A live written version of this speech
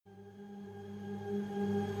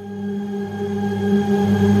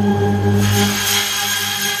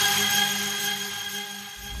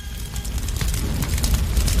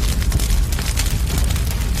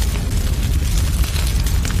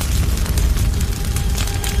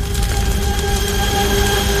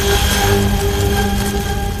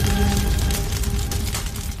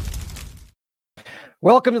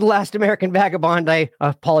Welcome to The Last American Vagabond. I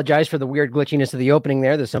apologize for the weird glitchiness of the opening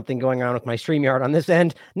there. There's something going on with my StreamYard on this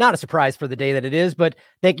end. Not a surprise for the day that it is, but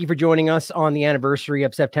thank you for joining us on the anniversary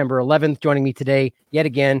of September 11th. Joining me today, yet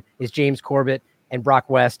again, is James Corbett and Brock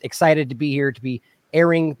West. Excited to be here to be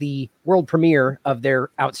airing the world premiere of their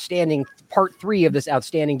outstanding part 3 of this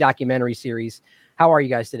outstanding documentary series. How are you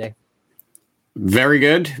guys today? Very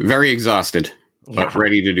good. Very exhausted. But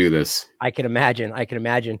ready to do this. I can imagine.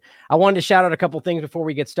 I wanted to shout out a couple things before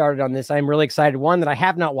we get started on this. I'm really excited. One, that I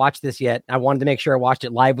have not watched this yet. I wanted to make sure I watched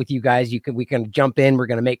it live with you guys. We can jump in. We're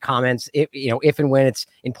going to make comments if and when it's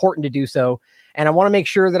important to do so. And I want to make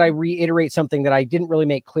sure that I reiterate something that I didn't really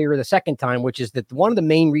make clear the second time, which is that one of the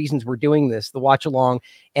main reasons we're doing this, the watch along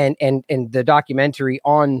and the documentary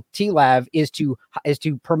on TLAV, is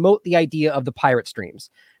to promote the idea of the pirate streams.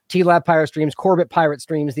 TLAV pirate streams, Corbett pirate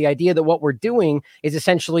streams, the idea that what we're doing is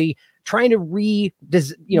essentially trying to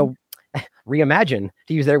reimagine,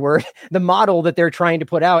 to use their word, the model that they're trying to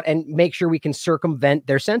put out and make sure we can circumvent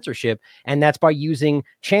their censorship. And that's by using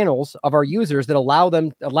channels of our users that allow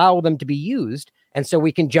them to be used. And so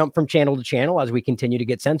we can jump from channel to channel as we continue to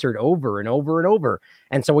get censored over and over and over.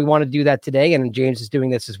 And so we want to do that today. And James is doing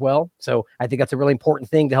this as well. So I think that's a really important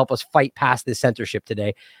thing to help us fight past this censorship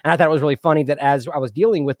today. And I thought it was really funny that as I was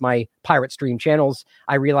dealing with my pirate stream channels,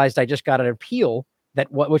 I realized I just got an appeal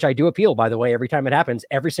which I do appeal, by the way, every time it happens,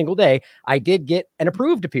 every single day. I did get an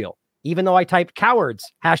approved appeal, even though I typed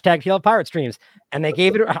cowards, #TLAV pirate streams, and they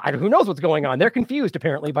gave it. Who knows what's going on? They're confused,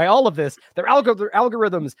 apparently, by all of this. Their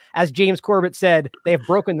algorithms, as James Corbett said, they have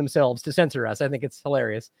broken themselves to censor us. I think it's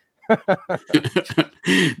hilarious.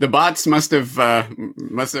 The bots must have.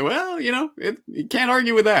 Well, you can't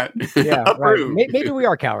argue with that. Yeah, right. Maybe we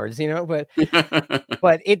are cowards,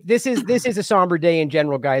 but this is a somber day in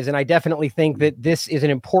general, guys, and I definitely think that this is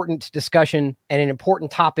an important discussion and an important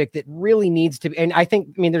topic that really needs to. And I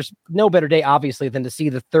think, there's no better day, obviously, than to see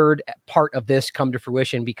the third part of this come to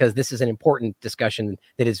fruition, because this is an important discussion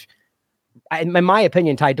that is, in my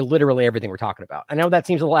opinion, tied to literally everything we're talking about. I know that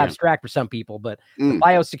seems a little abstract for some people, but the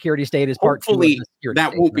biosecurity state is part two of the security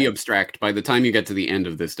that state, won't be abstract. By the time you get to the end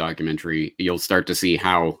of this documentary, you'll start to see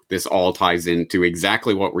how this all ties into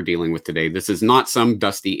exactly what we're dealing with today. This is not some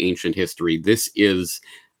dusty ancient history. This is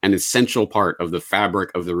an essential part of the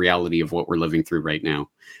fabric of the reality of what we're living through right now.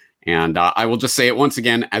 And I will just say it once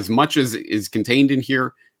again, as much as is contained in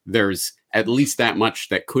here, there's at least that much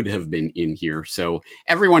that could have been in here. So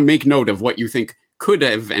everyone make note of what you think could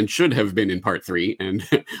have and should have been in part 3. And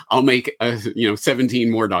I'll make 17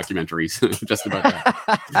 more documentaries just about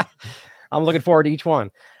that. I'm looking forward to each one.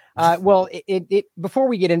 Well, before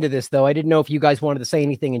we get into this, though, I didn't know if you guys wanted to say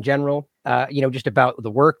anything in general, just about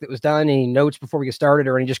the work that was done, any notes before we get started,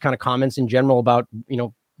 or any just kind of comments in general about,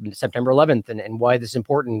 September 11th and why this is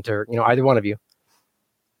important, or, either one of you.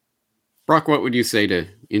 Brock, what would you say to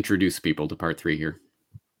introduce people to part 3 here?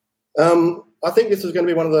 I think this is going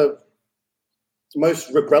to be one of the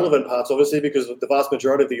most relevant parts, obviously, because the vast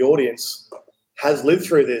majority of the audience has lived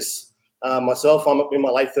through this. Myself, I'm in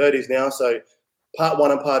my late 30s now, so part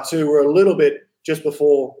 1 and part 2 were a little bit just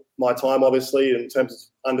before my time, obviously, in terms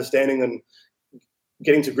of understanding and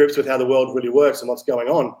getting to grips with how the world really works and what's going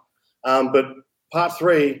on. But part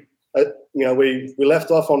 3, we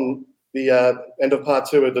left off on the end of part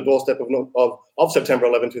 2 at the doorstep of September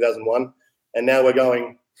 11, 2001. And now we're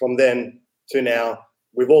going from then to now.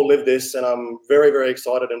 We've all lived this, and I'm very, very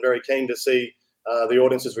excited and very keen to see the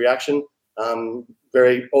audience's reaction.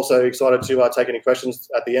 Very also excited to take any questions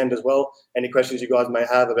at the end as well. Any questions you guys may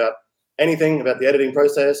have about anything, about the editing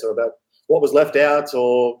process or about what was left out,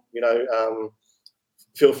 or,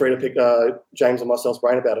 feel free to pick James and myself's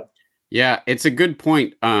brain about it. Yeah, it's a good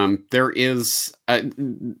point.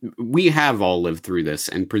 We have all lived through this,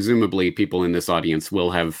 and presumably people in this audience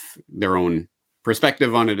will have their own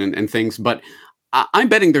perspective on it and things. But I'm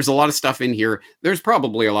betting there's a lot of stuff in here. There's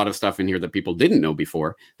probably a lot of stuff in here that people didn't know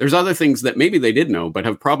before. There's other things that maybe they did know, but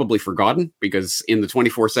have probably forgotten, because in the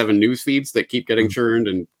 24/7 news feeds that keep getting churned,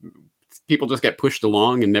 and people just get pushed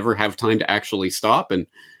along and never have time to actually stop and,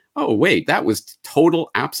 oh, wait, that was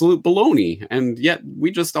total, absolute baloney. And yet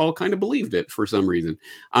we just all kind of believed it for some reason.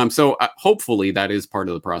 So hopefully that is part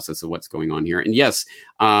of the process of what's going on here. And yes,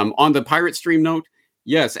 on the pirate stream note,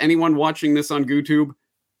 yes, anyone watching this on YouTube,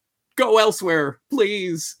 go elsewhere,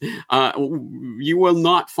 please. You will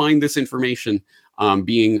not find this information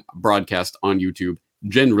being broadcast on YouTube,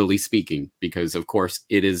 generally speaking, because, of course,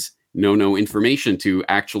 it is no information to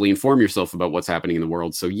actually inform yourself about what's happening in the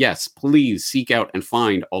world. So yes, please seek out and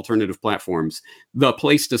find alternative platforms. The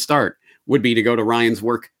place to start would be to go to Ryan's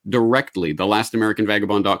work directly,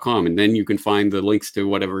 thelast-american-vagabond.com, and then you can find the links to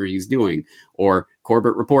whatever he's doing, or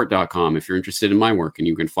corbettreport.com if you're interested in my work, and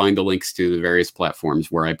you can find the links to the various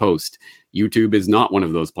platforms where I post. YouTube is not one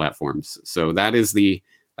of those platforms. So that is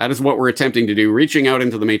what we're attempting to do, reaching out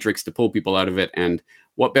into the matrix to pull people out of it. And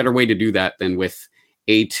what better way to do that than with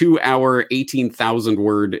a 2-hour, 18,000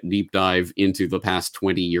 word deep dive into the past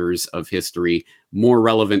 20 years of history, more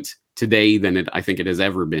relevant today than I think it has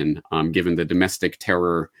ever been, given the domestic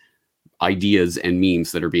terror ideas and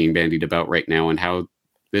memes that are being bandied about right now, and how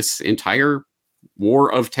this entire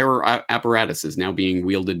war of terror apparatus is now being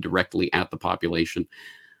wielded directly at the population.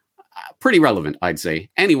 Pretty relevant, I'd say.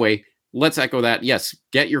 Anyway, let's echo that. Yes,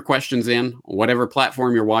 get your questions in. Whatever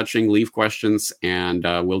platform you're watching, leave questions, and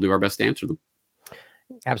we'll do our best to answer them.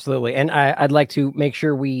 Absolutely. And I'd like to make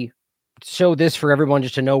sure we show this for everyone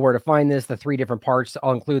just to know where to find this, the 3 different parts.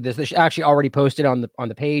 I'll include this. This is actually already posted on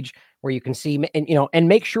the page where you can see, and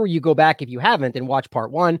make sure you go back if you haven't and watch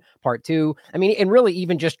part 1, part 2. I mean, and really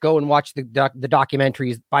even just go and watch the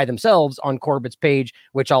documentaries by themselves on Corbett's page,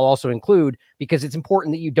 which I'll also include, because it's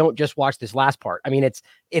important that you don't just watch this last part. I mean, it's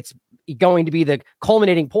going to be the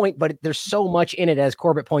culminating point, but there's so much in it, as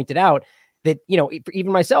Corbett pointed out, that,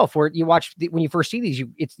 even myself, where you watch when you first see these,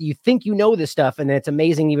 you think this stuff, and then it's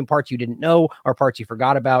amazing, even parts you didn't know or parts you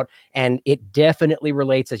forgot about. And it definitely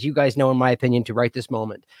relates, as you guys know, in my opinion, to right this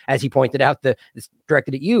moment. As he pointed out, it's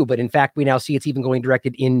directed at you, but in fact, we now see it's even going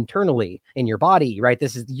directed internally in your body, right?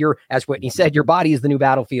 This is as Whitney said, your body is the new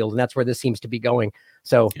battlefield, and that's where this seems to be going.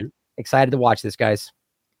 So excited to watch this, guys.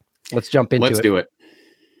 Let's jump into it. Let's do it.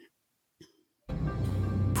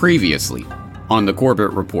 Previously on the Corbett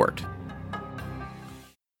Report.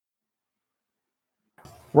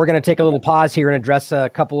 We're going to take a little pause here and address a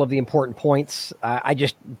couple of the important points. I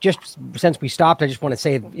just since we stopped, I just want to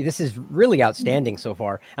say this is really outstanding so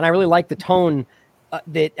far. And I really like the tone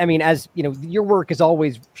as your work is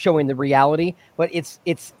always showing the reality, but it's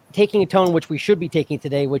taking a tone which we should be taking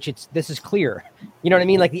today, which this is clear. You know what I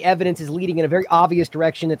mean? Like, the evidence is leading in a very obvious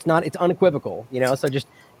direction. It's unequivocal, so just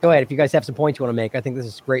go ahead. If you guys have some points you want to make, I think this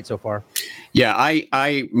is great so far. Yeah,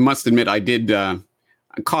 I must admit, I did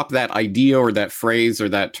cop that idea or that phrase or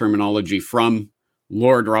that terminology from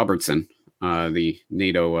Lord Robertson, the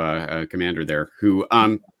NATO commander there, who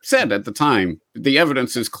said at the time, the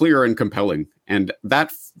evidence is clear and compelling. And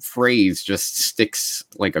that phrase just sticks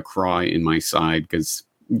like a craw in my side, because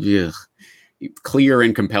clear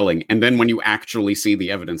and compelling. And then when you actually see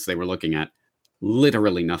the evidence they were looking at,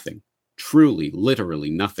 literally nothing, truly, literally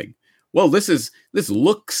nothing. Well, this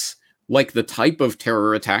looks like the type of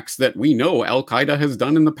terror attacks that we know Al-Qaeda has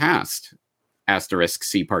done in the past. Asterisk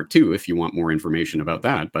see part 2 if you want more information about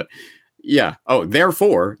that. But yeah. Oh,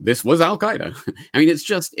 therefore, this was Al-Qaeda. I mean,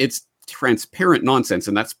 it's transparent nonsense.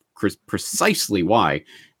 And that's precisely why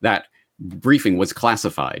that briefing was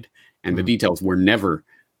classified. And the details were never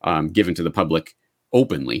given to the public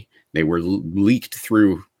openly. They were leaked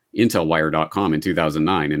through intelwire.com in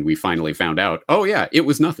 2009. And we finally found out, oh yeah, it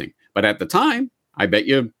was nothing. But at the time, I bet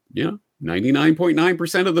you,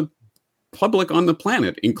 99.9% of the public on the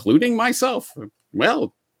planet, including myself,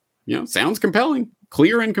 sounds compelling,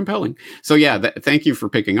 clear and compelling. So yeah, thank you for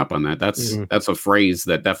picking up on that. That's a phrase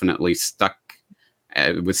that definitely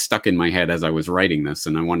was stuck in my head as I was writing this,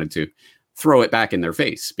 and I wanted to throw it back in their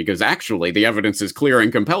face, because actually the evidence is clear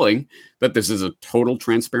and compelling that this is a total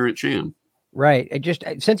transparent sham. Right.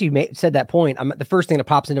 Since you said that point, the first thing that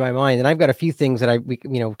pops into my mind, and I've got a few things that we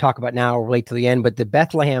talk about now or relate to the end, but the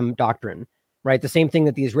Bethlehem Doctrine, right? The same thing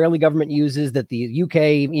that the Israeli government uses, that the UK,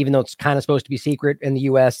 even though it's kind of supposed to be secret in the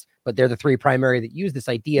US, but they're the 3 primary that use this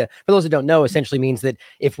idea. For those that don't know, essentially means that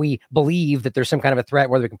if we believe that there's some kind of a threat,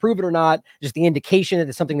 whether we can prove it or not, just the indication that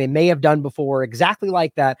it's something they may have done before, exactly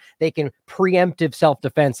like that, they can preemptive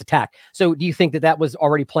self-defense attack. So do you think that was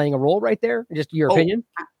already playing a role right there? Just your opinion?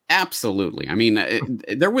 Absolutely. I mean,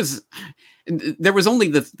 there was only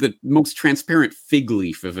the most transparent fig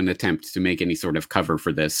leaf of an attempt to make any sort of cover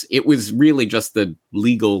for this. It was really just the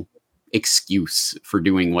legal excuse for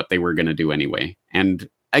doing what they were going to do anyway. And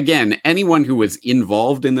again, anyone who was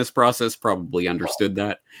involved in this process probably understood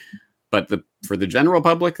that. But for the general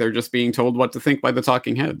public, they're just being told what to think by the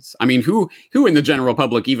talking heads. I mean, who in the general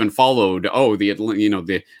public even followed,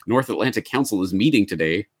 the North Atlantic Council is meeting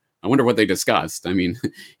today? I wonder what they discussed. I mean,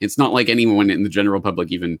 it's not like anyone in the general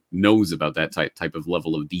public even knows about that type of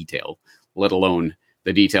level of detail, let alone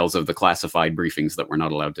the details of the classified briefings that we're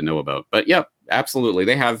not allowed to know about. But yeah, absolutely.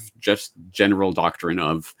 They have just general doctrine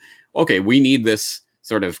of, okay, we need this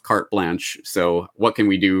sort of carte blanche. So what can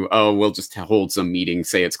we do? Oh, we'll just hold some meeting,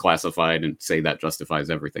 say it's classified, and say that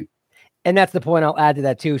justifies everything. And that's the point I'll add to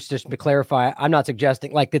that too, just to clarify. I'm not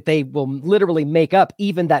suggesting like that they will literally make up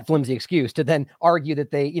even that flimsy excuse to then argue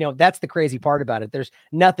that they, that's the crazy part about it. There's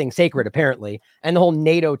nothing sacred apparently. And the whole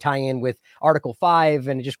NATO tie-in with Article 5,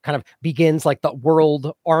 and it just kind of begins like the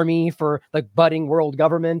world army for the budding world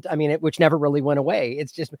government. I mean, which never really went away.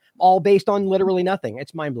 It's just all based on literally nothing.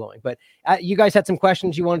 It's mind-blowing. But you guys had some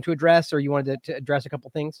questions you wanted to address, or you wanted to address a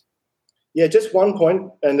couple things? Yeah, just one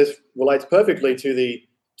point, and this relates perfectly to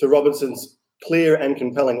Robinson's clear and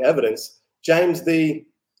compelling evidence. James, the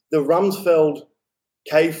Rumsfeld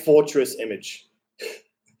cave fortress image.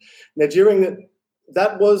 Now,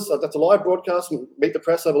 that's a live broadcast, Meet the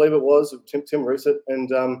Press, I believe it was, Tim Rusett, and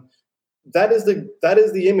that is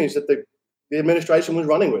the image that the administration was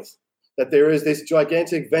running with. That there is this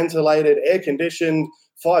gigantic, ventilated, air-conditioned,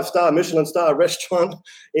 5-star Michelin star restaurant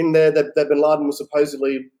in there that Bin Laden was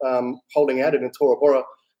supposedly holding out in Tora Bora.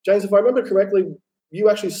 James, if I remember correctly, you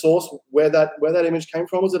actually sourced where that image came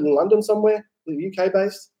from. Was it in London somewhere, UK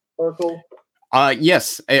based, I recall?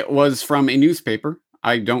 Yes, it was from a newspaper.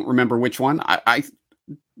 I don't remember which one. I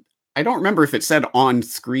don't remember if it said on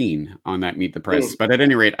screen on that Meet the Press, but at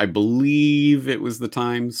any rate, I believe it was the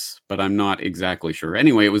Times, but I'm not exactly sure.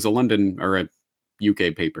 Anyway, it was a London or a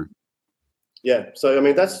UK paper. Yeah, so I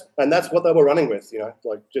mean that's what they were running with,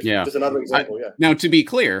 just another example. Now, to be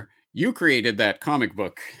clear, you created that comic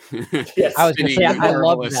book. Yes, I was going to say I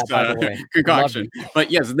love that, by the way. Concoction.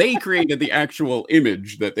 But yes, they created the actual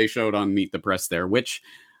image that they showed on Meet the Press there, which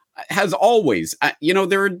has always,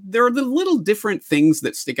 there are the little different things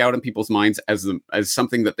that stick out in people's minds as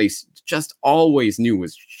something that they just always knew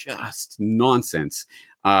was just nonsense.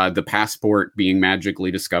 The passport being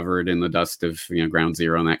magically discovered in the dust of Ground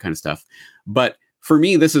Zero and that kind of stuff. But for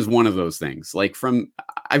me, this is one of those things. Like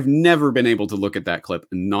I've never been able to look at that clip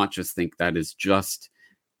and not just think that is just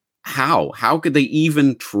how could they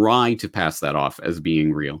even try to pass that off as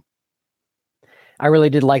being real? I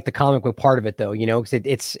really did like the comic book part of it, though, because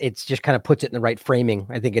it's just kind of puts it in the right framing.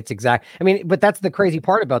 I think it's exact. I mean, but that's the crazy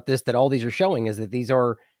part about this, that all these are showing is that these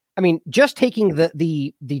are, I mean, just taking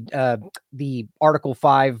the Article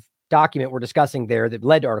 5 document we're discussing there that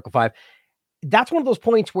led to Article 5. That's one of those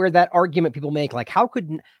points where that argument people make, like, how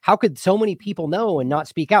could so many people know and not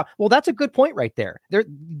speak out? Well, that's a good point right there.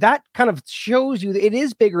 That kind of shows you that it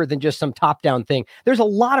is bigger than just some top-down thing. There's a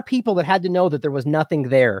lot of people that had to know that there was nothing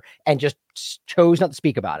there and just chose not to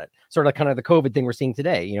speak about it. Sort of kind of the COVID thing we're seeing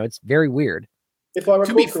today. It's very weird. If I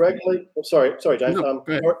recall correctly, sorry, James. No,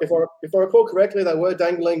 if I recall correctly, they were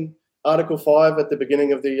dangling Article 5 at the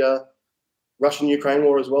beginning of the Russian-Ukraine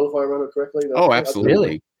war as well, if I remember correctly. Oh,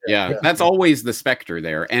 absolutely. Yeah, that's always the specter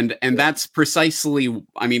there. And that's precisely,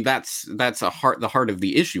 I mean, that's the heart of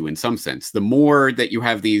the issue in some sense. The more that you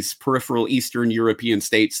have these peripheral Eastern European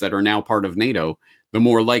states that are now part of NATO, the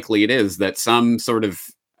more likely it is that some sort of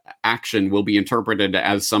action will be interpreted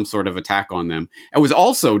as some sort of attack on them. It was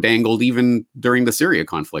also dangled even during the Syria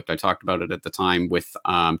conflict. I talked about it at the time with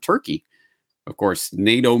Turkey. Of course,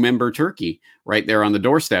 NATO member Turkey right there on the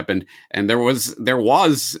doorstep. And there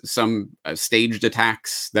was some staged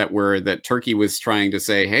attacks that Turkey was trying to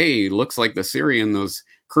say, hey, looks like those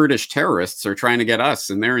Kurdish terrorists are trying to get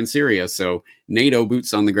us, and they're in Syria. So NATO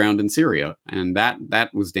boots on the ground in Syria. And that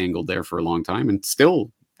was dangled there for a long time. And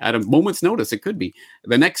still, at a moment's notice, it could be.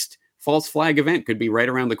 The next false flag event could be right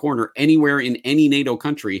around the corner anywhere in any NATO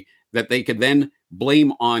country that they could then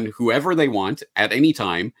blame on whoever they want at any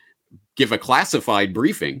time, give a classified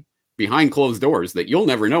briefing behind closed doors that you'll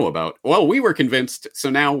never know about. Well, we were convinced, so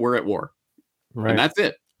now we're at war. Right. And that's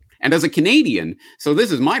it. And as a Canadian, so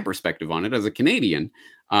this is my perspective on it. As a Canadian,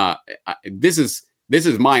 this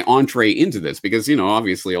is my entree into this because,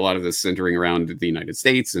 obviously a lot of this centering around the United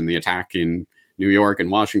States and the attack in New York and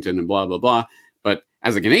Washington and blah, blah, blah. But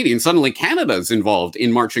as a Canadian, suddenly Canada's involved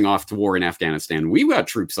in marching off to war in Afghanistan. We've got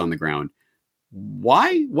troops on the ground.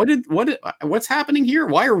 Why? What's happening here?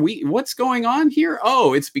 What's going on here?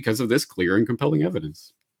 Oh, it's because of this clear and compelling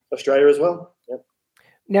evidence. Australia as well. Yep.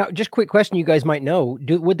 Now, just quick question you guys might know.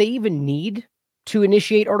 Would they even need to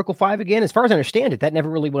initiate Article 5 again? As far as I understand it, that never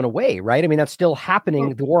really went away, right? I mean, that's still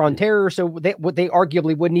happening, the war on terror. So they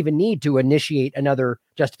arguably wouldn't even need to initiate another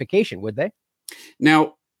justification, would they?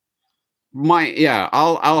 Now,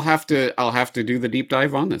 I'll have to do the deep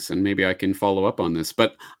dive on this, and maybe I can follow up on this.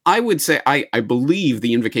 But I would say I believe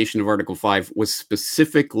the invocation of Article 5 was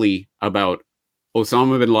specifically about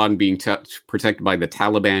Osama bin Laden being protected by the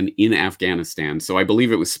Taliban in Afghanistan. So I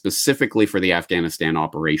believe it was specifically for the Afghanistan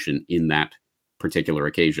operation in that particular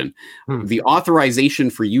occasion. The authorization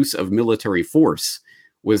for use of military force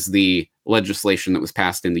was the legislation that was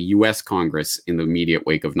passed in the U.S. Congress in the immediate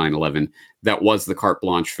wake of 9/11 that was the carte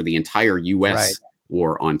blanche for the entire U.S.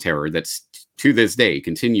 war on terror. That's to this day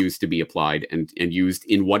continues to be applied and used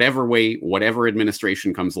in whatever way, whatever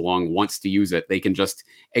administration comes along wants to use it, they can just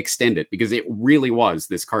extend it, because it really was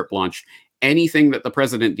this carte blanche. Anything that the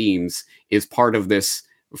president deems is part of this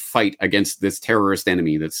fight against this terrorist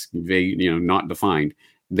enemy that's not defined,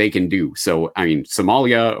 they can do. So, I mean,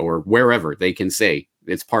 Somalia or wherever, they can say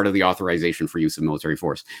it's part of the authorization for use of military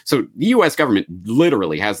force. So the U.S. government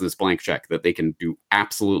literally has this blank check that they can do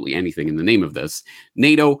absolutely anything in the name of this.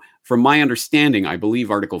 NATO, from my understanding, I believe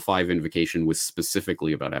Article 5 invocation was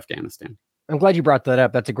specifically about Afghanistan. I'm glad you brought that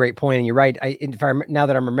up. That's a great point. And you're right. Now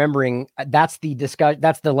that I'm remembering, that's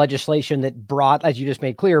the legislation that as you just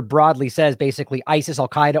made clear, broadly says basically ISIS,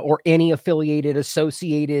 Al-Qaeda, or any affiliated,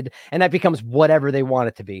 associated, and that becomes whatever they want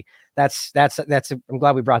it to be. I'm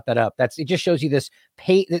glad we brought that up. It just shows you this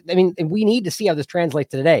we need to see how this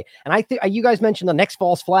translates to today. And I think you guys mentioned the next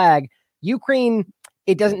false flag, Ukraine.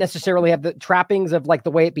 It doesn't necessarily have the trappings of like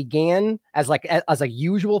the way it began as a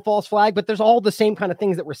usual false flag, but there's all the same kind of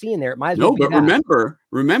things that we're seeing there. It might as well be that.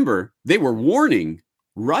 Remember, they were warning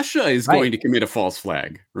Russia is going to commit a false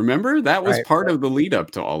flag. Remember, that was part of the lead up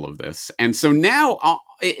to all of this. And so now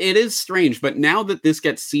it is strange, but now that this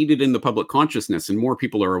gets seeded in the public consciousness and more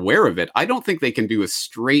people are aware of it, I don't think they can do a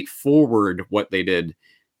straightforward what they did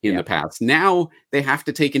in the past. Now they have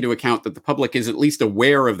to take into account that the public is at least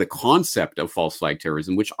aware of the concept of false flag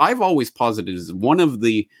terrorism, which I've always posited as one of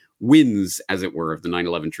the wins, as it were, of the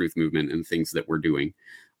 9/11 truth movement and things that we're doing,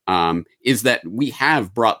 is that we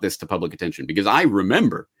have brought this to public attention. Because I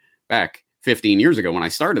remember back 15 years ago when I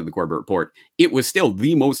started the Corbett Report, it was still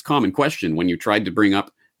the most common question when you tried to bring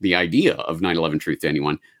up the idea of 9/11 truth to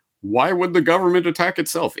anyone. Why would the government attack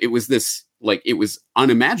itself? It was this, it was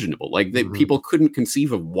unimaginable. That people couldn't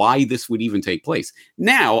conceive of why this would even take place.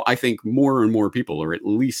 Now, I think more and more people are at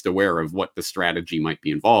least aware of what the strategy might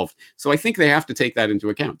be involved. So I think they have to take that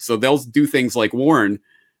into account. So they'll do things like warn,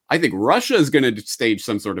 I think Russia is going to stage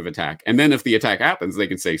some sort of attack. And then if the attack happens, they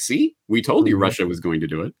can say, see, we told you Russia was going to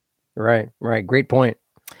do it. Right. Great point.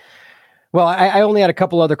 Well, I only had a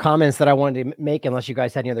couple other comments that I wanted to make, unless you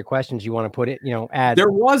guys had any other questions you want to add. There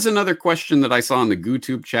was another question that I saw in the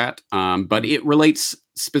GooTube chat, but it relates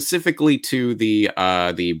specifically to the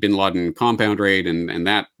Bin Laden compound raid and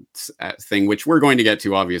that thing, which we're going to get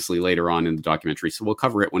to obviously later on in the documentary. So we'll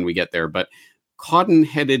cover it when we get there. But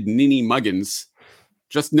cotton-headed Ninny Muggins,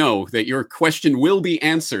 just know that your question will be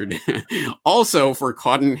answered. Also, for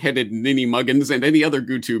cotton-headed Ninny Muggins and any other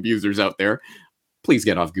GooTube users out there, please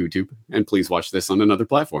get off GooTube and please watch this on another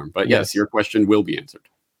platform. But yes, your question will be answered.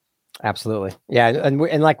 Absolutely. Yeah.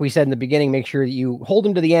 And like we said in the beginning, make sure that you hold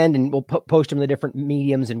them to the end, and we'll post them in the different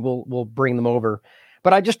mediums, and we'll bring them over.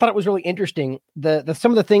 But I just thought it was really interesting.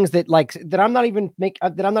 Some of the things that I'm not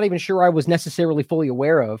even sure I was necessarily fully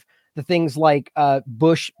aware of. The things like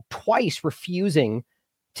Bush twice refusing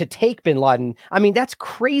to take Bin Laden. I mean, that's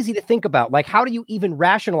crazy to think about. How do you even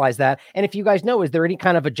rationalize that? And if you guys know, is there any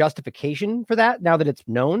kind of a justification for that now that it's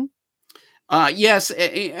known? Yes.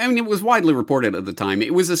 I mean, it was widely reported at the time.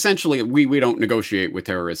 It was essentially, we don't negotiate with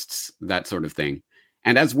terrorists, that sort of thing.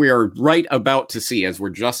 And as we are right about to see, as we're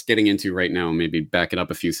just getting into right now, maybe back it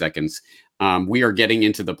up a few seconds, we are getting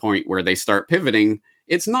into the point where they start pivoting.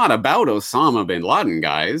 It's not about Osama bin Laden,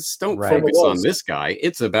 guys. Don't focus on this guy.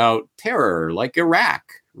 It's about terror like Iraq,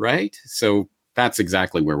 right? So that's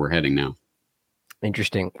exactly where we're heading now.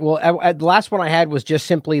 Interesting. Well, the last one I had was just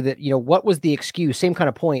simply that, what was the excuse? Same kind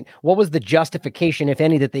of point. What was the justification, if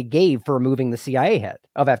any, that they gave for removing the CIA head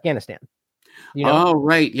of Afghanistan? Oh,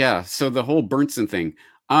 right. Yeah. So the whole Bernsen thing.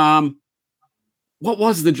 What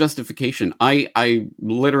was the justification? I've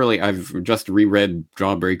just reread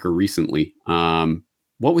Jawbreaker recently.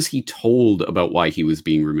 What was he told about why he was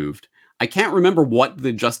being removed? I can't remember what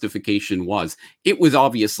the justification was. It was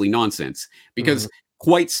obviously nonsense because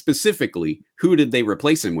quite specifically, who did they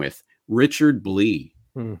replace him with? Richard Blee.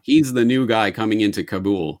 He's the new guy coming into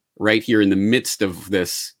Kabul right here in the midst of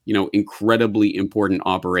this, incredibly important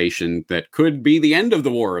operation that could be the end of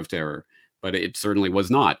the war of terror, but it certainly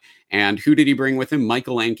was not. And who did he bring with him?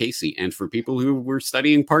 Michael Ann Casey. And for people who were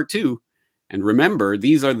studying part 2, and remember,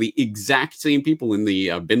 these are the exact same people in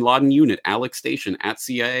the Bin Laden unit, Alex Station at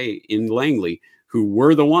CIA in Langley, who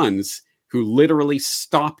were the ones who literally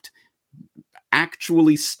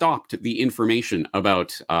actually stopped the information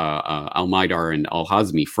about Al-Maidar and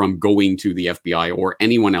Al-Hazmi from going to the FBI or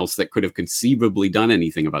anyone else that could have conceivably done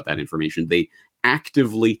anything about that information. They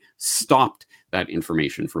actively stopped that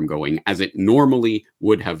information from going as it normally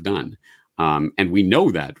would have done. And we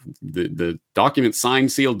know that the document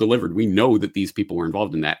signed, sealed, delivered. We know that these people were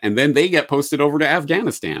involved in that. And then they get posted over to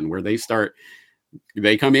Afghanistan, where they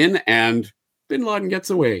come in and Bin Laden gets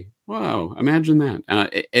away. Wow. Imagine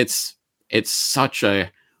that. It's such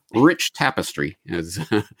a rich tapestry, as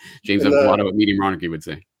James F. Pilato at Medium Monarchy would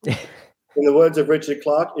say. In the words of Richard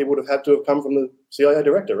Clarke, it would have had to have come from the CIA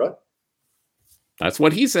director, right? That's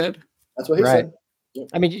what he said. That's what he said. Yeah.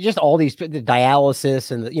 I mean, just all the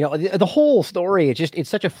dialysis and the whole story. It's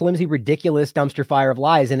such a flimsy, ridiculous dumpster fire of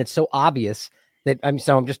lies, and it's so obvious that I'm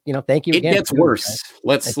just thank you. It again gets worse.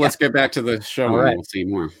 Let's get back to the show, and we'll see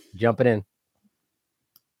more. Jumping in.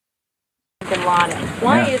 Bin Laden.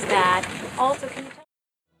 Why is that? Also, can you tell?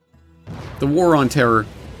 The war on terror,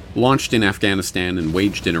 launched in Afghanistan and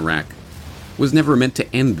waged in Iraq, was never meant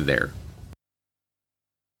to end there.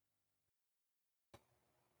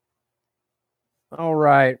 All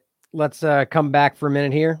right, let's come back for a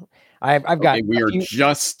minute here. I've got. Okay, we are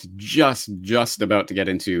just about to get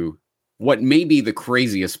into what may be the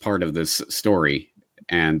craziest part of this story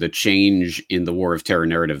and the change in the war of terror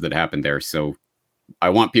narrative that happened there. So I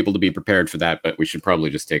want people to be prepared for that, but we should probably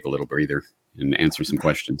just take a little breather and answer some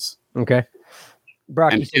questions. Okay.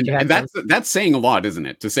 Brock, and that's saying a lot, isn't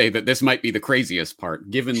it? To say that this might be the craziest part,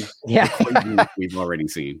 given the we've already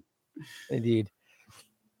seen. Indeed.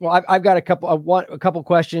 Well, I've got a couple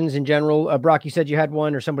questions in general. Brock, you said you had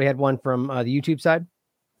one, or somebody had one from the YouTube side.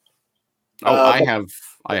 Oh, I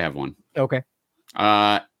have one. Okay.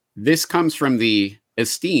 This comes from the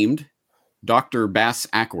esteemed Dr. Bass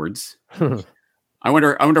Ackwards. I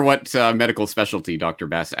wonder what medical specialty Dr.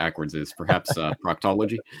 Bass Ackwards is. Perhaps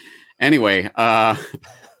proctology. Anyway,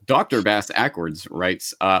 Dr. Bass Ackwards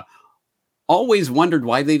writes, always wondered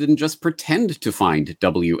why they didn't just pretend to find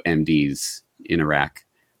WMDs in Iraq,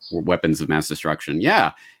 or weapons of mass destruction.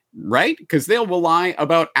 Yeah, right? Because they'll lie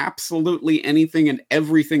about absolutely anything and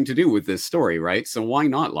everything to do with this story, right? So why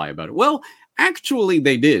not lie about it? Well, actually,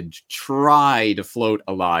 they did try to float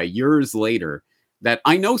a lie years later that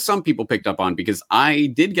I know some people picked up on, because I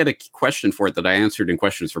did get a question for it that I answered in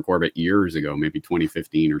Questions for Corbett years ago, maybe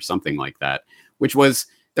 2015 or something like that, which was,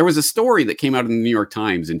 there was a story that came out in the New York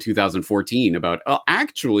Times in 2014 about,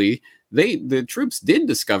 actually, the troops did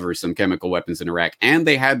discover some chemical weapons in Iraq, and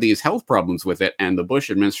they had these health problems with it, and the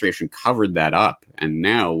Bush administration covered that up, and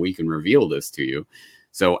now we can reveal this to you.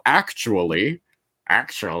 So actually,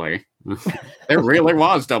 there really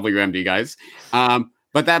was WMD, guys.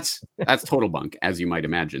 But that's total bunk, as you might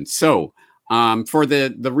imagine. So for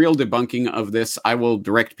the real debunking of this, I will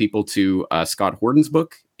direct people to Scott Horton's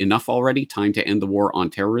book, Enough Already, Time to End the War on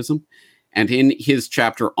Terrorism. And in his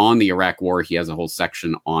chapter on the Iraq War, he has a whole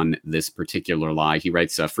section on this particular lie. He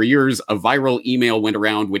writes, for years, a viral email went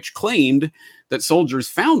around which claimed that soldiers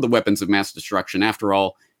found the weapons of mass destruction after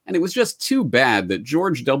all, and it was just too bad that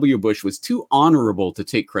George W. Bush was too honorable to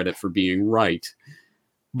take credit for being right.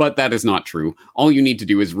 But that is not true. All you need to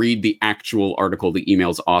do is read the actual article the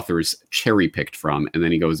email's authors cherry-picked from, and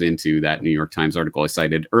then he goes into that New York Times article I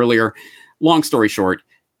cited earlier. Long story short,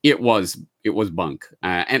 it was bunk.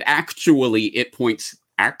 And actually, it points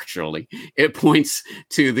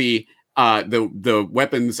to the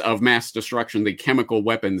weapons of mass destruction, the chemical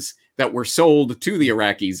weapons that were sold to the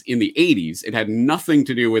Iraqis in the 80s. It had nothing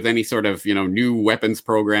to do with any sort of, new weapons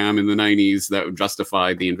program in the 90s that would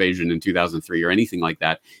justify the invasion in 2003 or anything like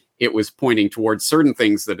that. It was pointing towards certain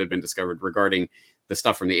things that had been discovered regarding the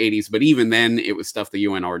stuff from the 80s. But even then, it was stuff the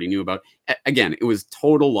UN already knew about. Again, it was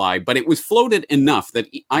total lie, but it was floated enough that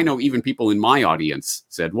I know even people in my audience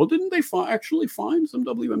said, well, didn't they actually find some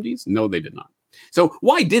WMDs? No, they did not. So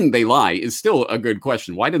why didn't they lie is still a good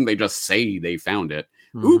question. Why didn't they just say they found it?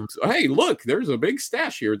 Mm-hmm. Oops, hey, look, there's a big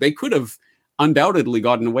stash here. They could have undoubtedly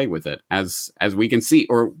gotten away with it, as we can see,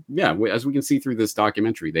 as we can see through this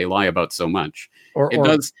documentary. They lie about so much.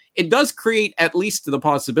 It does create at least the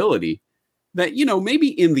possibility that, maybe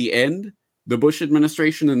in the end, the Bush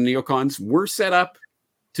administration and the neocons were set up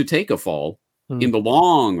to take a fall in the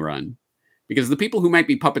long run, because the people who might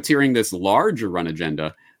be puppeteering this larger run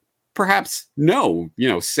agenda perhaps know,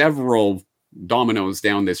 several dominoes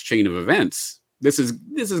down this chain of events. This is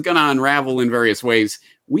going to unravel in various ways.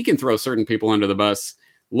 We can throw certain people under the bus.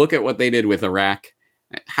 Look at what they did with Iraq.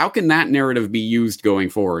 How can that narrative be used going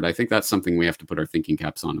forward? I think that's something we have to put our thinking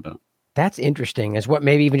caps on about. That's interesting, as what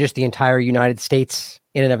maybe even just the entire United States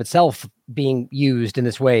in and of itself being used in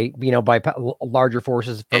this way, by larger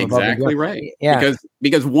forces. From exactly right. Yeah.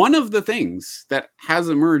 Because one of the things that has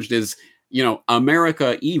emerged is,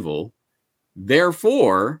 America evil,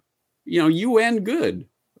 therefore, UN good.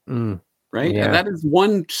 right? Yeah. That is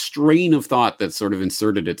one strain of thought that sort of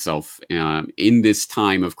inserted itself in this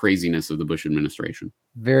time of craziness of the Bush administration.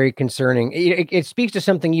 Very concerning. It speaks to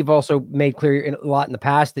something you've also made clear a lot in the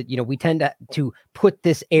past, that, we tend to put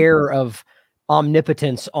this air of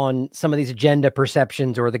omnipotence on some of these agenda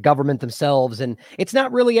perceptions or the government themselves. And it's not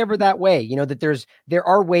really ever that way, that there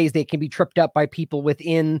are ways they can be tripped up by people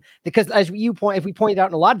within, because if we point out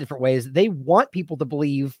in a lot of different ways, they want people to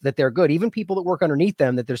believe that they're good, even people that work underneath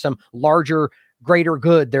them, that there's some larger, greater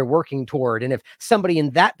good they're working toward. And if somebody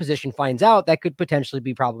in that position finds out, that could potentially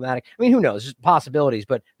be problematic. I mean, who knows? Just possibilities,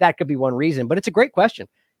 but that could be one reason. But it's a great question,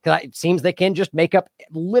 because it seems they can just make up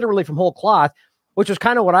literally from whole cloth, which was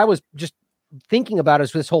kind of what I was just thinking about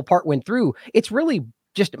as this whole part went through. It's really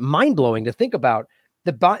just mind-blowing to think about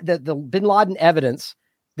the Bin Laden evidence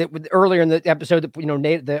that earlier in the episode, that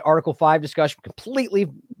the Article 5 discussion, completely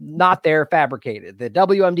not there, fabricated. The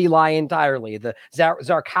WMD lie entirely. The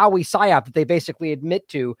Zarqawi psyop that they basically admit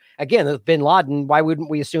to. Again, the Bin Laden, why wouldn't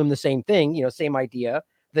we assume the same thing? Same idea.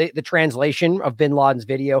 The translation of Bin Laden's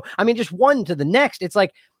video. I mean, just one to the next. It's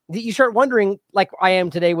like, you start wondering, like I am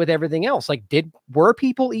today with everything else, like, were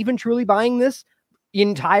people even truly buying this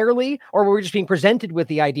entirely, or were we just being presented with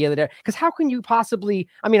the idea that, because how can you possibly,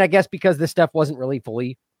 I mean, I guess because this stuff wasn't really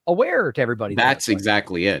fully aware to everybody. That's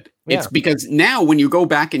exactly it. Yeah. It's because now when you go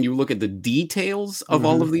back and you look at the details of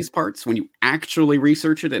all of these parts, when you actually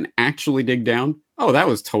research it and actually dig down, oh, that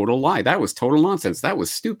was total lie. That was total nonsense. That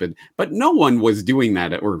was stupid. But no one was doing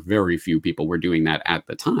that, or very few people were doing that at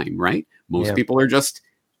the time, right? Most people are just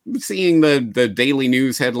seeing the daily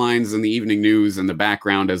news headlines and the evening news in the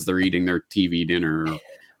background as they're eating their TV dinner,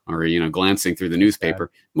 or glancing through the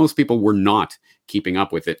newspaper. Most people were not keeping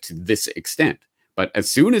up with it to this extent. But as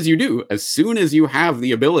soon as you do, as soon as you have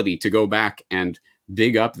the ability to go back and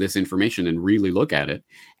dig up this information and really look at it,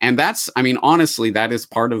 and that's, I mean, honestly, that is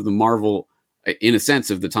part of the marvel, in a sense,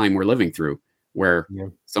 of the time we're living through, where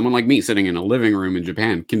someone like me sitting in a living room in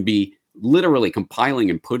Japan can be literally compiling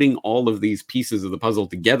and putting all of these pieces of the puzzle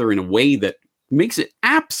together in a way that makes it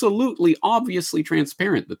absolutely obviously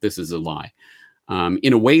transparent that this is a lie,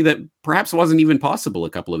 in a way that perhaps wasn't even possible a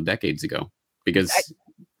couple of decades ago, because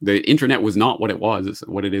the internet was not what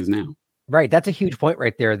it is now. Right. That's a huge point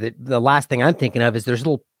right there. That the last thing I'm thinking of is there's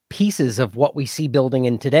little pieces of what we see building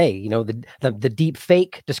in today. The deep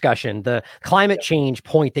fake discussion, the climate change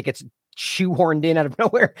point that gets shoehorned in out of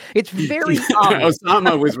nowhere. It's very obvious.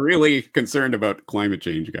 Osama was really concerned about climate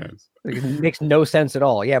change, guys. It makes no sense at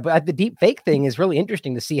all. Yeah, but the deep fake thing is really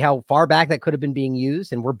interesting to see how far back that could have been being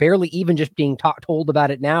used, and we're barely even just being told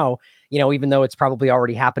about it now. Even though it's probably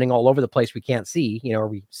already happening all over the place, we can't see. Or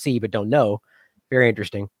we see but don't know. Very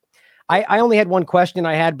interesting. I only had one question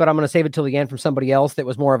I had, but I'm going to save it till the end from somebody else that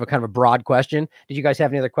was more of a kind of a broad question. Did you guys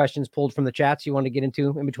have any other questions pulled from the chats you want to get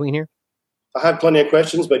into in between here? I had plenty of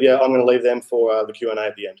questions, but yeah, I'm going to leave them for the Q&A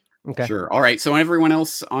at the end. Okay. Sure. All right. So everyone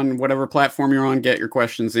else on whatever platform you're on, get your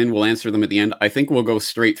questions in. We'll answer them at the end. I think we'll go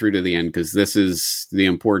straight through to the end, because this is the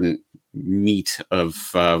important meat of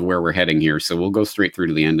where we're heading here. So we'll go straight through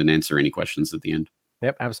to the end and answer any questions at the end.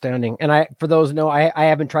 Yep. Outstanding. And for those who know, I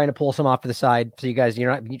have been trying to pull some off to the side. So you guys,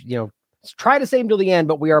 try to save them till the end,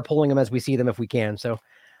 but we are pulling them as we see them if we can. So,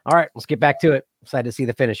 all right, let's get back to it. Excited to see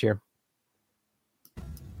the finish here.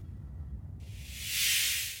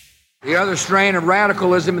 The other strain of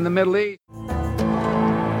radicalism in the Middle East.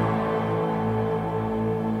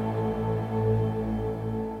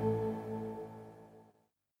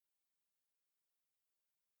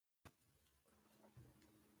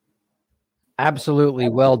 Absolutely.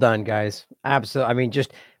 Well done, guys. Absolutely.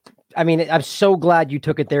 I'm so glad you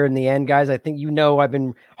took it there in the end, guys. I think, I've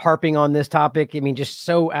been harping on this topic. Just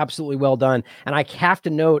so absolutely well done. And I have to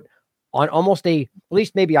note, on almost at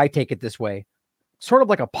least maybe I take it this way, sort of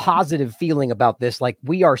like a positive feeling about this. Like,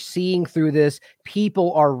 we are seeing through this,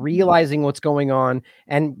 people are realizing what's going on.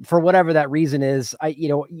 And for whatever that reason is,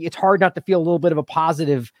 it's hard not to feel a little bit of a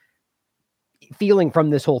positive feeling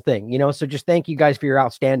from this whole thing, so just thank you guys for your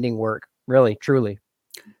outstanding work. Really, truly.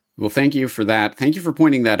 Well, thank you for that. Thank you for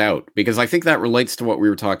pointing that out, because I think that relates to what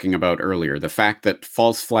we were talking about earlier. The fact that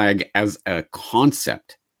false flag as a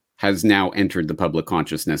concept has now entered the public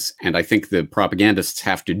consciousness. And I think the propagandists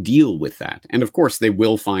have to deal with that. And of course, they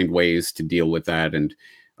will find ways to deal with that. And,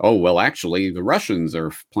 oh, well, actually, the Russians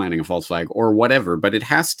are planning a false flag or whatever. But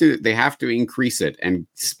they have to increase it and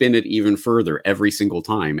spin it even further every single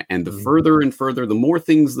time. And the further and further, the more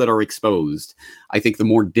things that are exposed, I think the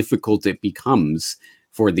more difficult it becomes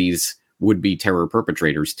for these would-be terror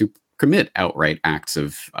perpetrators to commit outright acts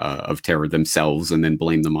of terror themselves and then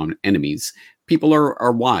blame them on enemies. People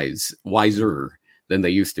are wiser than they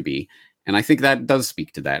used to be. And I think that does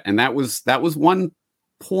speak to that. And that was one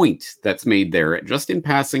point that's made there, just in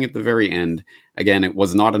passing at the very end. Again, it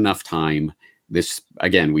was not enough time. This,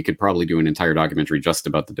 again, we could probably do an entire documentary just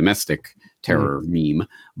about the domestic terror meme,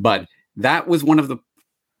 but that was one of the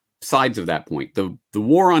sides of that point. The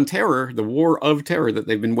war on terror, the war of terror that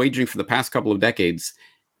they've been waging for the past couple of decades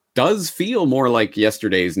does feel more like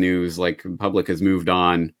yesterday's news, like the public has moved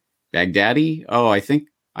on. Baghdadi? Oh, I think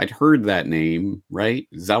I'd heard that name, right?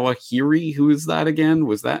 Zawahiri, who is that again?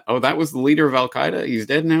 Was that? Oh, that was the leader of Al-Qaeda? He's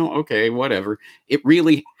dead now? Okay, whatever. It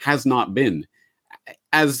really has not been.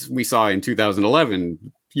 As we saw in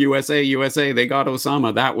 2011, USA, they got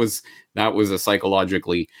Osama. That was a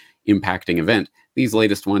psychologically impacting event. These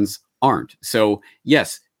latest ones aren't. So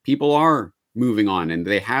yes, people are moving on, and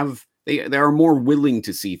they are more willing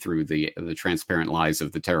to see through the transparent lies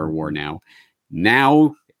of the terror war now.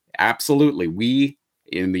 Now, absolutely, we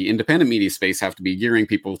in the independent media space have to be gearing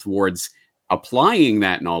people towards applying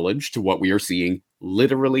that knowledge to what we are seeing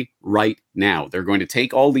literally right now. They're going to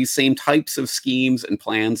take all these same types of schemes and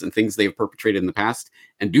plans and things they've perpetrated in the past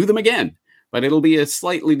and do them again, but it'll be a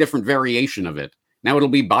slightly different variation of it. Now it'll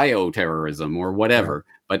be bioterrorism or whatever,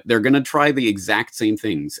 but they're going to try the exact same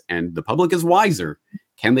things, and the public is wiser.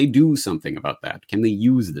 Can they do something about that? Can they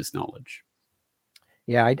use this knowledge?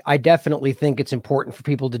 Yeah, I definitely think it's important for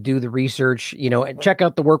people to do the research, and check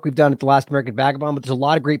out the work we've done at the Last American Vagabond. But there's a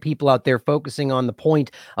lot of great people out there focusing on the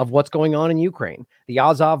point of what's going on in Ukraine. The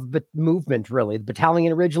Azov movement, really, the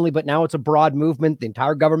battalion originally, but now it's a broad movement. The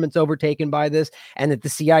entire government's overtaken by this, and that the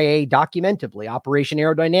CIA documentably, Operation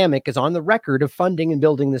Aerodynamic, is on the record of funding and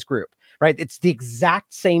building this group. Right? It's the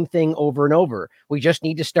exact same thing over and over. We just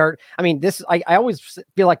need to start. I mean, I always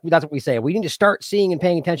feel like that's what we say. We need to start seeing and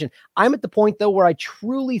paying attention. I'm at the point, though, where I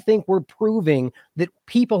truly think we're proving that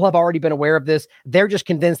people have already been aware of this. They're just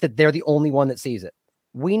convinced that they're the only one that sees it.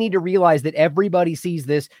 We need to realize that everybody sees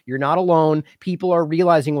this. You're not alone. People are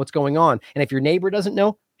realizing what's going on. And if your neighbor doesn't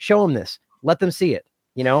know, show them this. Let them see it.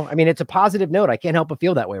 I mean, it's a positive note. I can't help but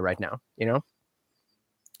feel that way right now,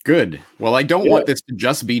 Good. Well, I don't want this to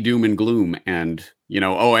just be doom and gloom and,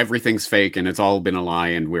 everything's fake and it's all been a lie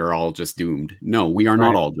and we're all just doomed. No, we are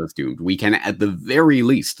not all just doomed. We can, at the very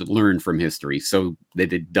least, learn from history so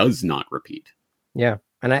that it does not repeat. Yeah.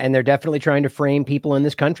 And they're definitely trying to frame people in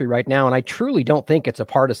this country right now. And I truly don't think it's a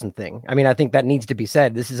partisan thing. I mean, I think that needs to be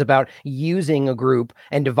said. This is about using a group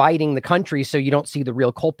and dividing the country so you don't see the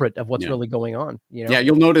real culprit of what's really going on. Yeah,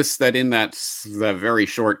 you'll notice that in that very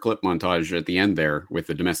short clip montage at the end there with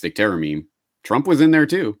the domestic terror meme, Trump was in there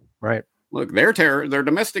too. Right. Look, they're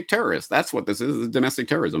domestic terrorists. That's what this is domestic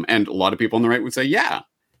terrorism. And a lot of people on the right would say, yeah,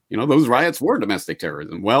 those riots were domestic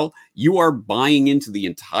terrorism. Well, you are buying into the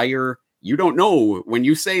entire. You don't know when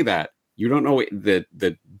you say that. You don't know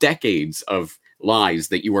the decades of lies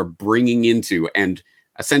that you are bringing into and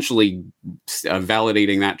essentially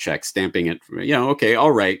validating that check, stamping it. Okay,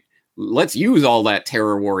 all right. Let's use all that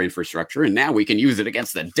terror war infrastructure, and now we can use it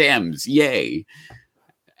against the Dems. Yay!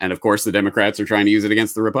 And of course, the Democrats are trying to use it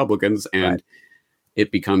against the Republicans, and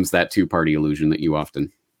it becomes that two-party illusion that you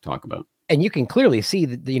often talk about. And you can clearly see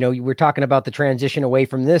that, we're talking about the transition away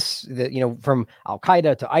from this, from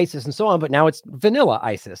Al-Qaeda to ISIS and so on, but now it's vanilla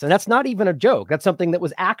ISIS. And that's not even a joke. That's something that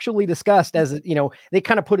was actually discussed as, they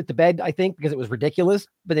kind of put it to bed, I think, because it was ridiculous,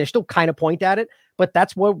 but they still kind of point at it. But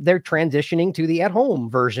that's what they're transitioning to, the at-home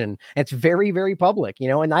version. It's very, very public,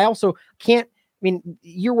 and I also can't,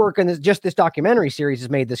 your work on this documentary series has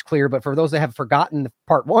made this clear, but for those that have forgotten the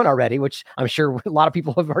part one already, which I'm sure a lot of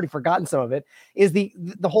people have already forgotten some of it, is the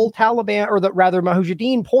whole Taliban, or rather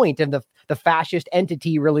Mujahideen point, and the fascist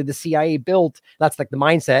entity really the CIA built. That's like the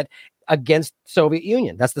mindset against Soviet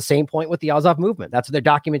Union. That's the same point with the Azov movement. That's what their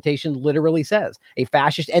documentation literally says: a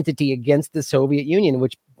fascist entity against the Soviet Union,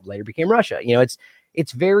 which later became Russia.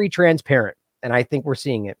 It's very transparent. And I think we're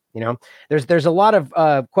seeing it. There's a lot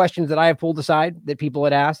of questions that I have pulled aside that people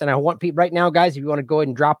had asked. And I want people right now, guys, if you want to go ahead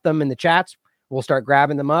and drop them in the chats, we'll start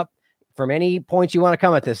grabbing them up from any points you want to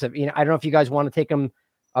come at this. I don't know if you guys want to take them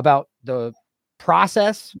about the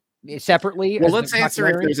process separately. Well, let's answer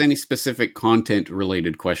if there's any specific content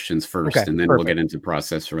related questions first, and then we'll get into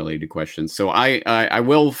process related questions. So I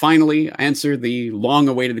will finally answer the long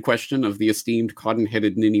awaited question of the esteemed cotton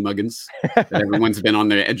headed ninny muggins that everyone's been on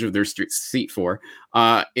the edge of their seat for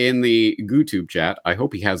in the GooTube chat. I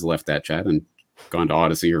hope he has left that chat and gone to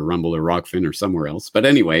Odyssey or Rumble or Rockfin or somewhere else. But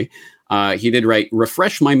anyway, he did write,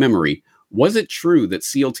 refresh my memory. Was it true that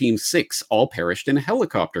SEAL Team 6 all perished in a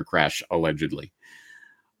helicopter crash, allegedly?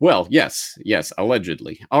 Well, yes,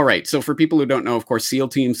 allegedly. All right. So for people who don't know, of course, SEAL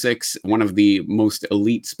Team 6, one of the most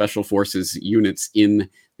elite special forces units in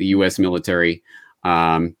the U.S. military,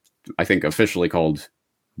 I think officially called,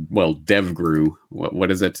 well, DevGru.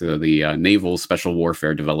 What is it? The Naval Special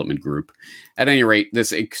Warfare Development Group. At any rate,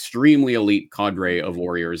 this extremely elite cadre of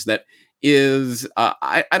warriors that is,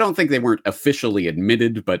 I don't think they weren't officially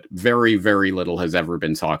admitted, but very, very little has ever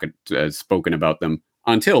been spoken about them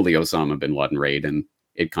until the Osama bin Laden raid. And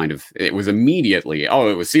it was immediately, it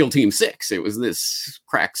was SEAL Team 6. It was this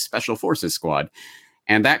crack Special Forces squad.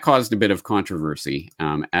 And that caused a bit of controversy,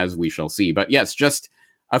 as we shall see. But yes, just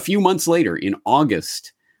a few months later, in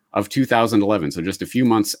August of 2011, so just a few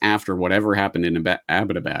months after whatever happened in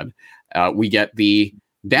Abbottabad, we get the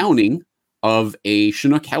downing of a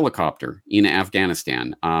Chinook helicopter in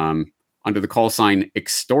Afghanistan under the call sign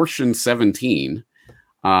Extortion 17.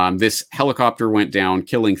 This helicopter went down,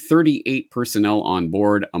 killing 38 personnel on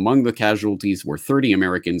board. Among the casualties were 30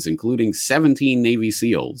 Americans, including 17 Navy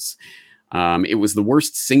SEALs. It was the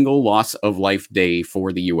worst single loss of life day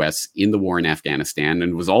for the U.S. in the war in Afghanistan,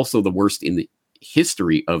 and was also the worst in the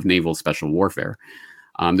history of naval special warfare.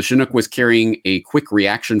 The Chinook was carrying a quick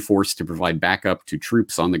reaction force to provide backup to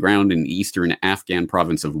troops on the ground in the eastern Afghan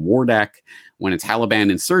province of Wardak when a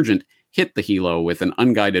Taliban insurgent hit the helo with an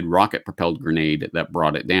unguided rocket-propelled grenade that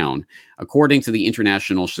brought it down. According to the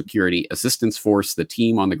International Security Assistance Force, the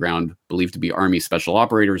team on the ground, believed to be Army special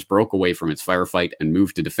operators, broke away from its firefight and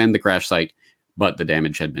moved to defend the crash site, but the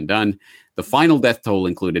damage had been done. The final death toll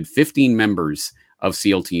included 15 members of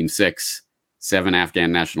SEAL Team 6, 7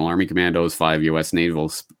 Afghan National Army commandos, 5 U.S. Naval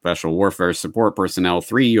Special Warfare Support personnel,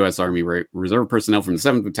 3 U.S. Army Reserve personnel from the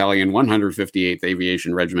 7th Battalion, 158th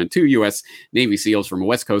Aviation Regiment, 2 U.S. Navy SEALs from a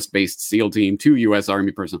West Coast-based SEAL team, 2 U.S.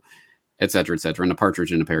 Army personnel, etc., and a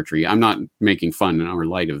partridge in a pear tree. I'm not making fun or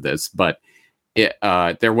light of this, but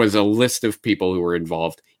there was a list of people who were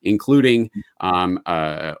involved, including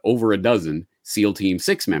over a dozen SEAL Team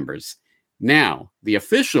 6 members. Now, the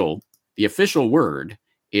official word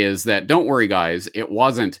is that, don't worry, guys, it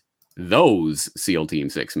wasn't those SEAL Team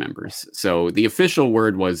 6 members. So the official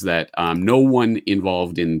word was that no one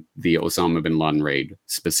involved in the Osama bin Laden raid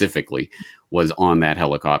specifically was on that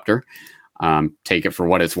helicopter. Take it for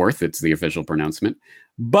what it's worth. It's the official pronouncement.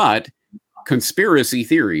 But conspiracy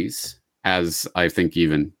theories, as I think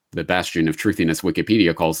even the bastion of truthiness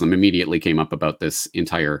Wikipedia calls them, immediately came up about this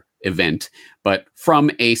entire event, but from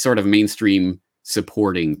a sort of mainstream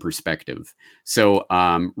supporting perspective. So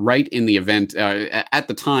right in the event, at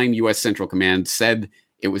the time, U.S. Central Command said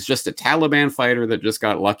it was just a Taliban fighter that just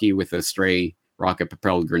got lucky with a stray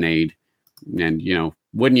rocket-propelled grenade. And,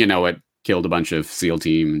 wouldn't you know it, killed a bunch of SEAL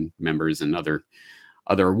team members and other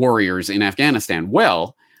warriors in Afghanistan.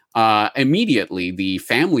 Well, immediately the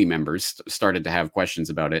family members started to have questions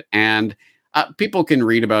about it. And people can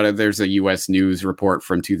read about it. There's a U.S. News report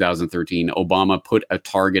from 2013. Obama put a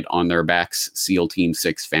target on their backs, SEAL Team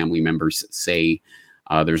 6 family members say.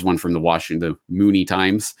 There's one from the Mooney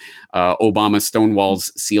Times. Obama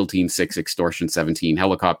stonewalls SEAL Team 6 Extortion 17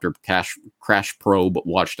 helicopter crash probe,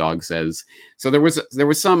 watchdog says. So there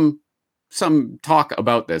was some talk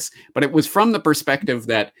about this, but it was from the perspective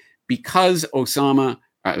that because Osama,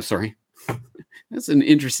 that's an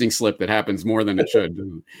interesting slip that happens more than it should.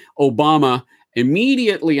 Obama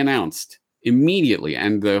immediately announced,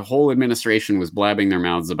 and the whole administration was blabbing their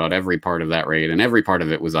mouths about every part of that raid, and every part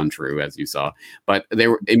of it was untrue, as you saw. But they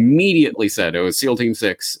immediately said it was SEAL Team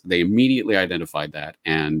 6. They immediately identified that.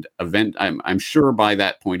 And I'm sure by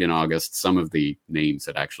that point in August, some of the names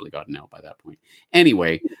had actually gotten out by that point.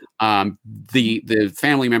 Anyway, the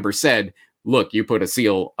family member said, look, you put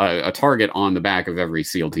a target on the back of every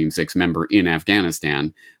SEAL Team 6 member in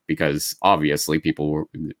Afghanistan, because obviously people were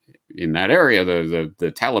in that area,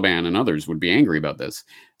 the Taliban and others would be angry about this.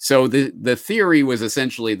 So the theory was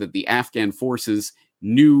essentially that the Afghan forces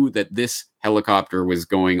knew that this helicopter was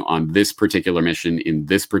going on this particular mission in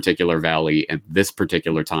this particular valley at this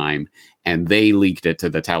particular time, and they leaked it to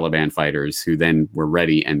the Taliban fighters, who then were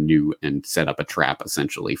ready and knew and set up a trap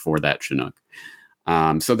essentially for that Chinook.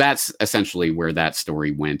 So that's essentially where that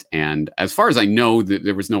story went. And as far as I know,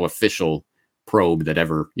 there was no official probe that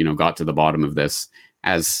ever, got to the bottom of this,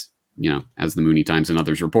 as the Mooney Times and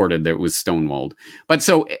others reported, that it was stonewalled. But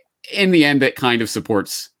so in the end, it kind of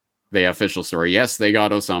supports the official story. Yes, they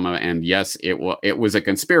got Osama, and yes, it was a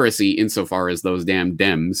conspiracy insofar as those damn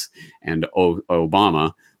Dems and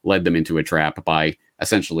Obama led them into a trap by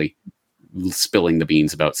essentially spilling the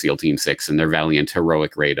beans about SEAL Team 6 and their valiant,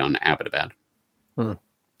 heroic raid on Abbottabad.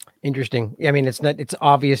 Interesting. I mean, it's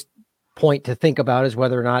obvious point to think about is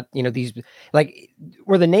whether or not, these,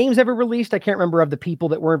 were the names ever released? I can't remember of the people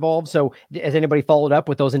that were involved. So has anybody followed up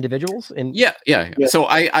with those individuals? And yeah. So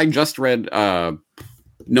I just read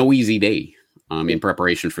No Easy Day in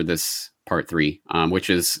preparation for this part 3, which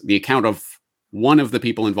is the account of one of the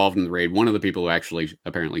people involved in the raid, one of the people who actually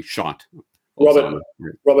apparently shot Robert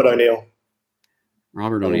O'Neill.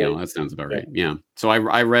 Robert O'Neill. That sounds about right. Yeah. So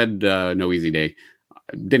I read No Easy Day.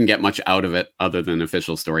 Didn't get much out of it other than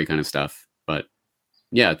official story kind of stuff. But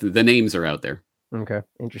yeah, the names are out there. Okay,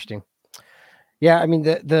 interesting. Yeah, I mean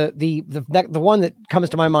the one that comes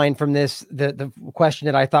to my mind from this, the question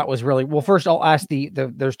that I thought was really well. First, I'll ask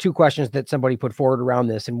there's 2 questions that somebody put forward around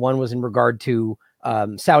this, and one was in regard to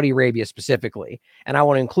Saudi Arabia specifically, and I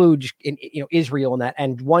want to include Israel in that,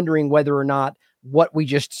 and wondering whether or not what we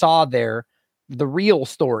just saw there, the real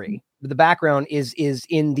story, the background is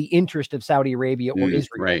in the interest of Saudi Arabia or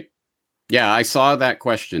Israel. Right. Yeah, I saw that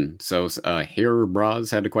question. So here Braz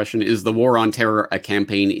had a question. Is the war on terror a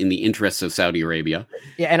campaign in the interests of Saudi Arabia?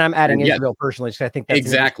 Yeah, and I'm adding Israel personally, because I think that's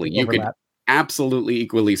exactly. You could absolutely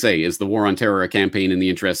equally say, is the war on terror a campaign in the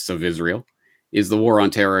interests of Israel? Is the war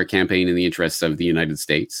on terror a campaign in the interests of the United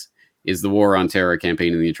States? Is the war on terror a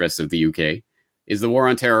campaign in the interests of the UK? Is the war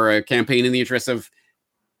on terror a campaign in the interests of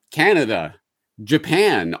Canada,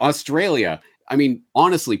 Japan, Australia? I mean,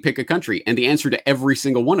 honestly, pick a country. And the answer to every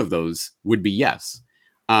single one of those would be yes.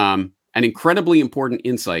 An incredibly important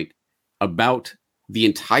insight about the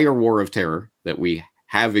entire war of terror that we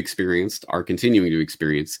have experienced, are continuing to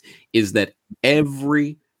experience, is that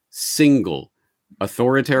every single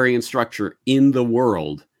authoritarian structure in the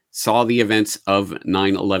world saw the events of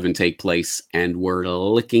 9/11 take place and were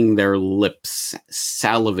licking their lips,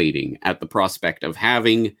 salivating at the prospect of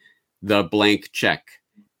having the blank check.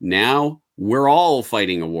 Now, we're all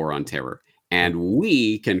fighting a war on terror, and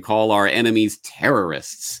we can call our enemies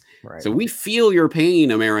terrorists. Right. So we feel your pain,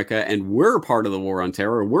 America, and we're part of the war on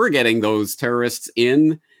terror. We're getting those terrorists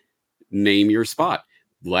in, name your spot,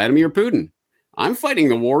 Vladimir Putin. I'm fighting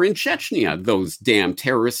the war in Chechnya, those damn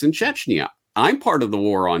terrorists in Chechnya. I'm part of the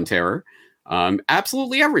war on terror.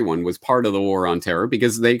 Absolutely everyone was part of the war on terror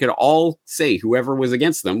because they could all say whoever was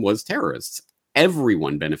against them was terrorists.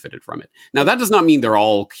 Everyone benefited from it. Now, that does not mean they're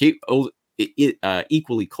all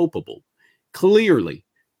equally culpable. Clearly,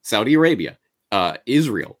 Saudi Arabia,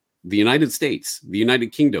 Israel, the United States, the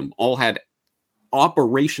United Kingdom all had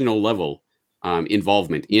operational level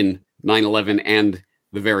involvement in 9/11 and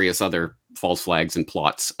the various other false flags and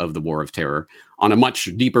plots of the war of terror on a much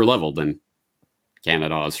deeper level than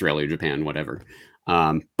Canada, Australia, Japan, whatever.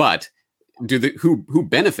 But who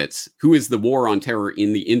benefits? Who is the war on terror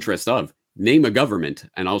in the interest of? Name a government,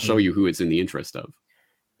 and I'll show you who it's in the interest of.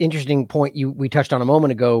 Interesting point we touched on a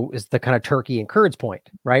moment ago is the kind of Turkey and Kurds point,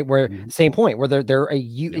 right? Where same point, where they're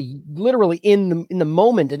literally in the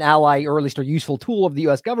moment an ally, or at least a useful tool of the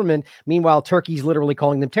U.S. government. Meanwhile, Turkey's literally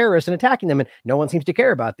calling them terrorists and attacking them, and no one seems to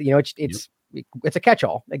care about it. It's a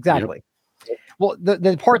catch-all. Exactly. Yep. Well,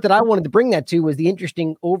 the part that I wanted to bring that to was the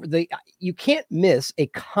interesting you can't miss a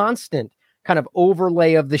constant kind of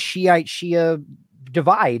overlay of the Shiite Shia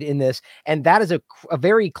divide in this, and that is a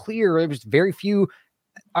very clear. There's very few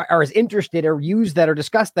are as interested or use that or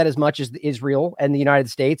discuss that as much as Israel and the United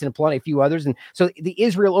States and a few others. And so the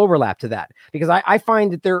Israel overlap to that, because I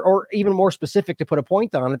find that there, or even more specific to put a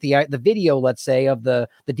point on it, the video, let's say, of the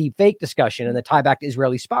deep fake discussion and the tie back to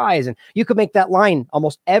Israeli spies. And you could make that line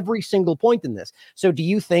almost every single point in this. So do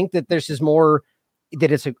you think that this is more,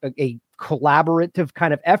 that it's a collaborative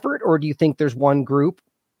kind of effort, or do you think there's one group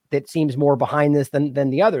that seems more behind this than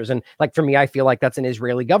the others? And like, for me, I feel like that's an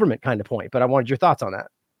Israeli government kind of point, but I wanted your thoughts on that.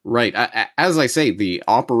 Right. As I say, the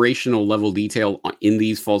operational level detail in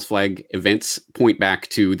these false flag events point back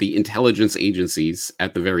to the intelligence agencies,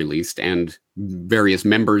 at the very least, and various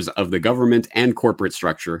members of the government and corporate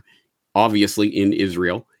structure, obviously in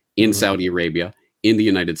Israel, in Saudi Arabia, in the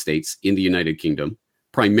United States, in the United Kingdom,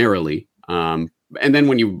 primarily. And then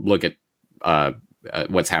when you look at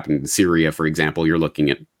what's happened in Syria, for example, you're looking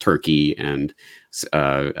at Turkey and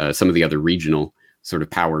some of the other regional sort of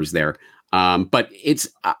powers there. But it's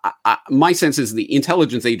my sense is the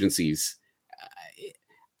intelligence agencies.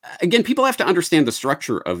 Again, people have to understand the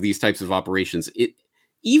structure of these types of operations.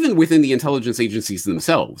 Even within the intelligence agencies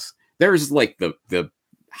themselves, there's like the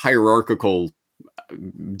hierarchical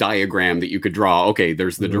diagram that you could draw. Okay,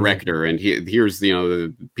 there's the director, and here's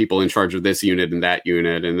the people in charge of this unit and that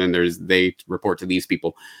unit, and then they report to these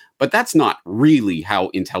people. But that's not really how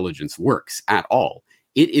intelligence works at all.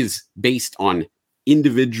 It is based on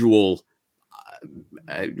individual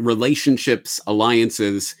relationships,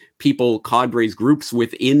 alliances, people, cadres, groups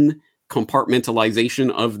within.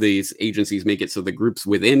 Compartmentalization of these agencies make it so the groups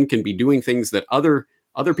within can be doing things that other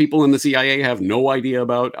people in the CIA have no idea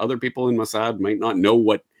about. Other people in Mossad might not know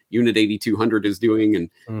what Unit 8200 is doing,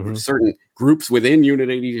 and certain groups within Unit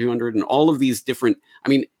 8200, and all of these different. I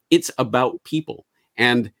mean, It's about people.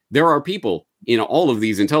 And there are people in all of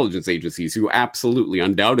these intelligence agencies who absolutely,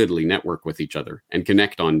 undoubtedly network with each other and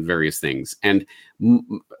connect on various things. And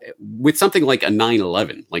with something like a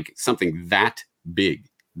 9/11, like something that big,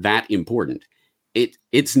 that important,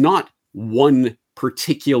 it's not one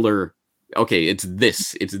particular, okay, it's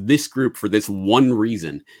this group for this one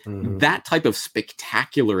reason. Mhm. That type of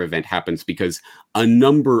spectacular event happens because a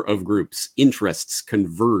number of groups, interests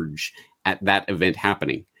converge at that event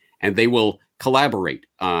happening, and they will collaborate,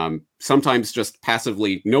 sometimes just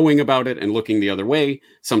passively knowing about it and looking the other way,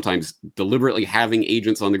 sometimes deliberately having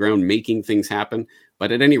agents on the ground making things happen.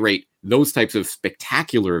 But at any rate, those types of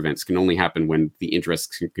spectacular events can only happen when the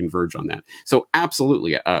interests can converge on that. So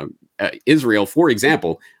absolutely, Israel, for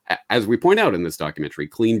example, as we point out in this documentary,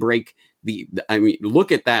 Clean Break, I mean,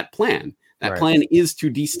 look at that plan. That Right. plan is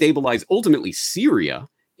to destabilize ultimately Syria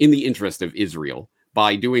in the interest of Israel.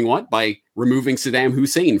 By doing what? By removing Saddam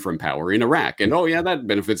Hussein from power in Iraq. And oh yeah, that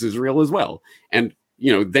benefits Israel as well. And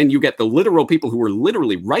then you get the literal people who were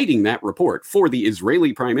literally writing that report for the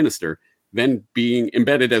Israeli prime minister, then being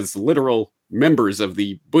embedded as literal members of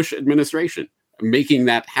the Bush administration, making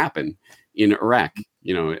that happen in Iraq,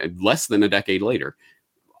 less than a decade later.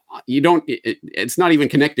 It's not even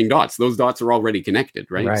connecting dots. Those dots are already connected,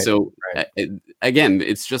 right? So again,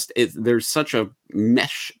 it's just, there's such a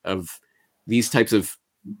mesh of these types of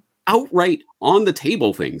outright on the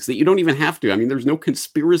table things that you don't even have to. I mean, there's no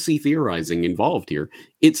conspiracy theorizing involved here.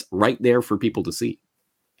 It's right there for people to see.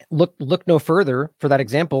 Look no further for that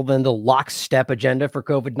example than the lockstep agenda for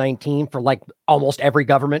COVID-19 for like almost every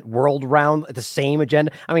government world round, the same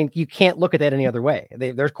agenda. I mean, you can't look at that any other way.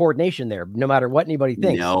 There's coordination there, no matter what anybody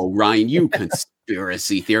thinks. No, Ryan, you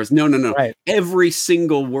conspiracy theorists. No. Right. Every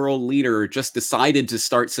single world leader just decided to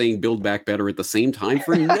start saying Build Back Better at the same time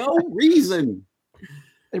for no reason.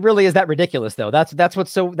 It really is that ridiculous, though.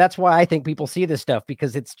 That's why I think people see this stuff,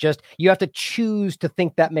 because it's just, you have to choose to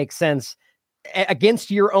think that makes sense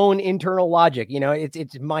against your own internal logic.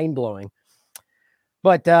 It's mind blowing.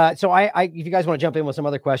 But so I if you guys want to jump in with some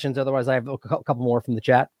other questions, otherwise I have a couple more from the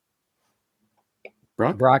chat.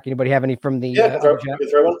 Brock, anybody have any from the chat? Throw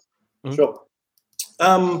one. Mm-hmm. Sure.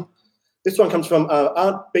 This one comes from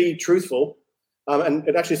Aren't Be Truthful, and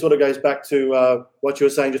it actually sort of goes back to what you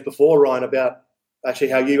were saying just before, Ryan, about actually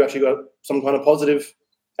how you actually got some kind of positive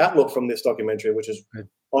outlook from this documentary, which is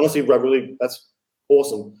honestly really, that's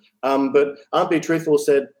awesome. But Aren't Be Truthful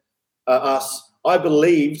said, I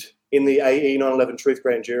believed in the AE 9/11 Truth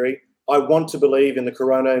Grand Jury. I want to believe in the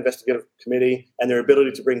Corona Investigative Committee and their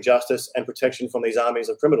ability to bring justice and protection from these armies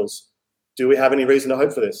of criminals. Do we have any reason to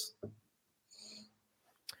hope for this?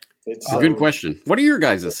 It's a good question. What are your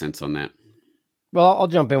guys' sense on that? Well, I'll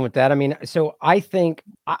jump in with that. I mean, so I think,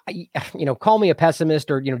 call me a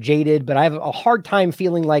pessimist or, jaded, but I have a hard time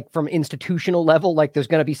feeling like from institutional level, like there's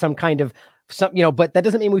going to be some kind of but that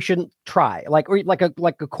doesn't mean we shouldn't try, like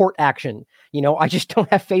a court action. I just don't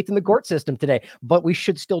have faith in the court system today, but we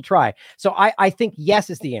should still try. So I think yes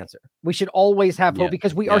is the answer. We should always have hope,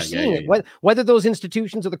 because we are seeing it. Whether those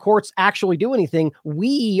institutions or the courts actually do anything,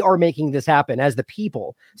 we are making this happen as the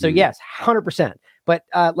people. So yes, 100%. But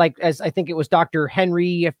as I think it was Dr.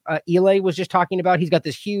 Henry Ely was just talking about, he's got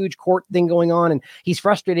this huge court thing going on, and he's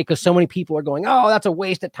frustrated because so many people are going, oh, that's a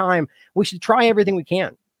waste of time. We should try everything we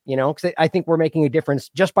can. Because I think we're making a difference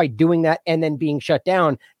just by doing that and then being shut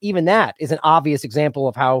down. Even that is an obvious example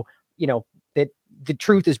of how, that the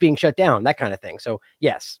truth is being shut down, that kind of thing. So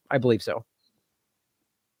yes, I believe so.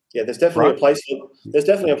 Yeah, there's definitely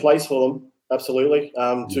a place for them. Absolutely.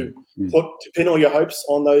 To pin all your hopes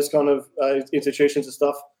on those kind of institutions and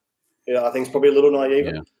stuff. I think it's probably a little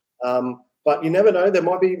naive. Yeah. But you never know. There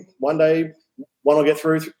might be one day one will get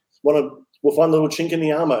through. We'll find a little chink in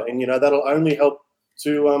the armor, and that'll only help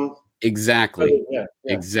to exactly.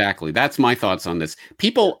 Exactly. That's my thoughts on this.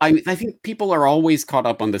 I think people are always caught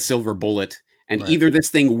up on the silver bullet, and either this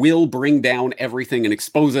thing will bring down everything and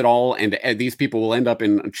expose it all, and these people will end up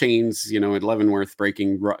in chains, at Leavenworth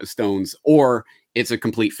breaking stones, or it's a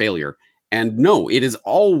complete failure. And no, it is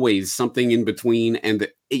always something in between, and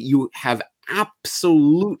you have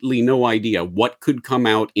absolutely no idea what could come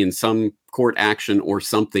out in some court action or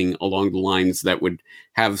something along the lines that would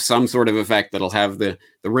have some sort of effect that'll have the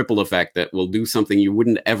ripple effect that will do something you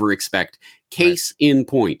wouldn't ever expect. Case in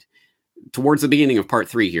point, towards the beginning of part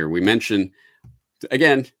 3 here, we mentioned,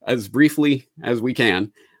 again, as briefly as we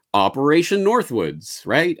can, Operation Northwoods,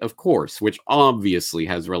 right? Of course, which obviously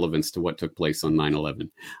has relevance to what took place on 9/11.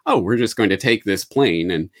 Oh, we're just going to take this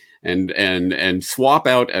plane and swap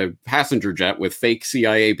out a passenger jet with fake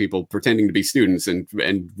CIA people pretending to be students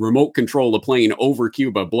and remote control a plane over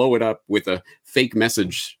Cuba, blow it up with a fake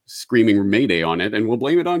message screaming Mayday on it, and we'll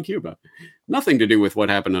blame it on Cuba. Nothing to do with what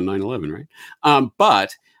happened on 9/11, right?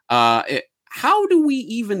 How do we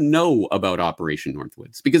even know about Operation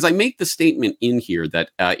Northwoods? Because I make the statement in here that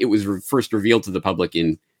it was first revealed to the public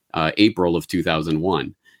in April of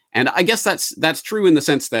 2001. And I guess that's true in the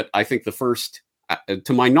sense that I think the first,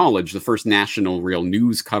 to my knowledge, the first national real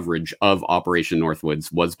news coverage of Operation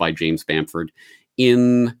Northwoods was by James Bamford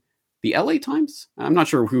in the LA Times. I'm not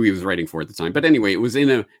sure who he was writing for at the time. But anyway, it was in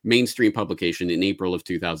a mainstream publication in April of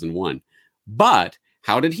 2001. But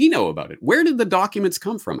how did he know about it? Where did the documents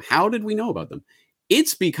come from? How did we know about them?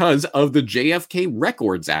 It's because of the JFK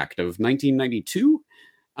Records Act of 1992,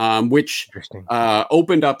 which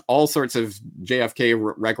opened up all sorts of JFK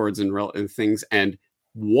records and things. And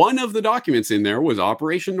one of the documents in there was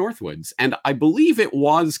Operation Northwoods. And I believe it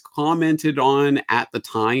was commented on at the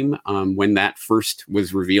time when that first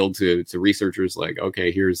was revealed to researchers, like,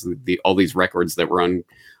 okay, here's all these records that were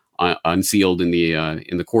unsealed in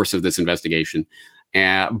the course of this investigation.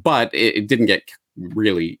 But it didn't get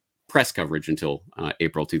really press coverage until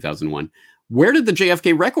April 2001. Where did the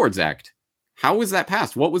JFK Records Act? How was that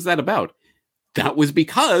passed? What was that about? That was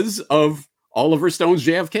because of Oliver Stone's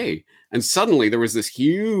JFK. And suddenly there was this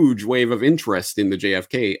huge wave of interest in the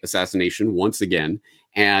JFK assassination once again.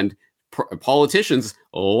 And politicians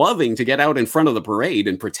loving to get out in front of the parade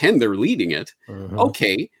and pretend they're leading it. Mm-hmm.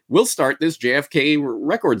 Okay, we'll start this JFK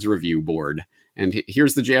Records Review Board. And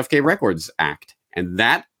here's the JFK Records Act. And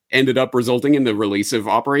that ended up resulting in the release of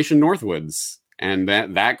Operation Northwoods. And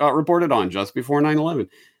that got reported on just before 9/11.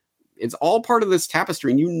 It's all part of this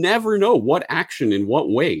tapestry, and you never know what action in what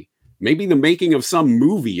way. Maybe the making of some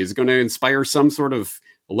movie is going to inspire some sort of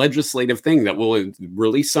legislative thing that will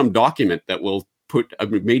release some document that will put a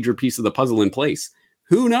major piece of the puzzle in place.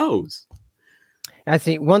 Who knows? I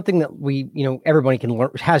think one thing that everybody can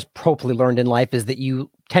learn, has hopefully learned in life, is that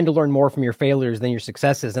you tend to learn more from your failures than your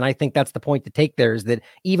successes. And I think that's the point to take there, is that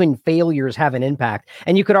even failures have an impact.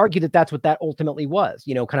 And you could argue that that's what that ultimately was,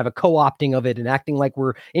 kind of a co-opting of it and acting like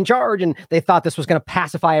we're in charge. And they thought this was going to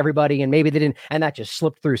pacify everybody, and maybe they didn't, and that just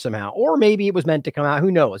slipped through somehow. Or maybe it was meant to come out,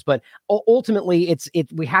 who knows? But ultimately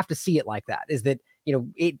we have to see it like that, is that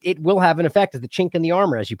it will have an effect, as the chink in the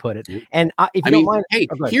armor, as you put it. And if you don't mind, hey,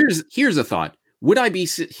 here's a thought. Would I be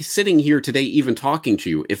sitting here today even talking to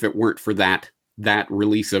you if it weren't for that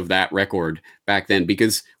release of that record back then?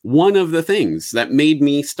 Because one of the things that made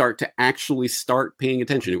me start paying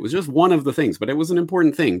attention, it was just one of the things, but it was an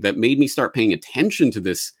important thing that made me start paying attention to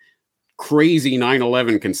this crazy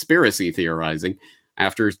 9/11 conspiracy theorizing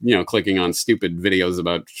after, clicking on stupid videos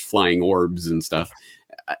about flying orbs and stuff.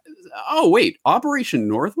 Oh, wait, Operation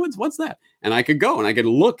Northwoods? What's that? And I could go and I could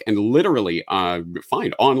look and literally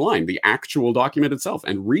find online the actual document itself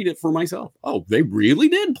and read it for myself. Oh, they really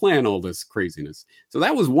did plan all this craziness. So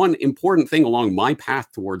that was one important thing along my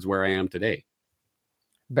path towards where I am today.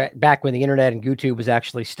 Back when the internet and YouTube was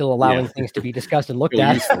actually still allowing things to be discussed and looked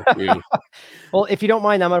at. Yeah. Well, if you don't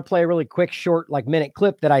mind, I'm going to play a really quick, short, minute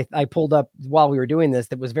clip that I pulled up while we were doing this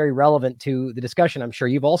that was very relevant to the discussion. I'm sure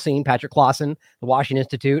you've all seen Patrick Clausen, the Washington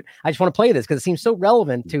Institute. I just want to play this because it seems so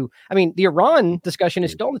relevant to, the Iran discussion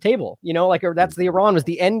is still on the table, that's the Iran was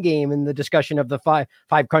the end game in the discussion of the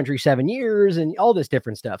five countries, 7 years and all this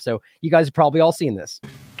different stuff. So you guys have probably all seen this.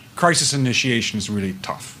 Crisis initiation is really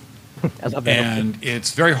tough. And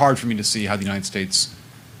it's very hard for me to see how the United States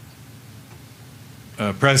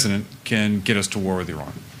president can get us to war with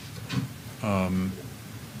Iran.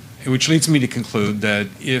 Which leads me to conclude that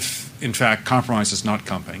if, in fact, compromise is not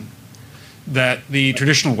coming, that the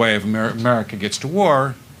traditional way of America gets to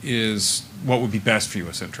war is what would be best for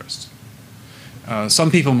U.S. interests. Some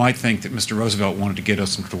people might think that Mr. Roosevelt wanted to get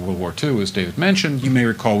us into World War II, as David mentioned. You may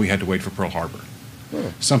recall we had to wait for Pearl Harbor.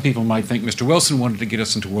 Some people might think Mr. Wilson wanted to get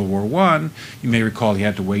us into World War I. You may recall he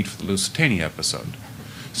had to wait for the Lusitania episode.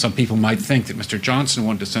 Some people might think that Mr. Johnson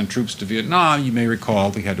wanted to send troops to Vietnam. You may recall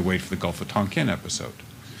we had to wait for the Gulf of Tonkin episode.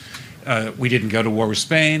 We didn't go to war with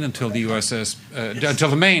Spain until until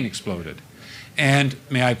the Maine exploded. And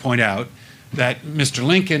may I point out that Mr.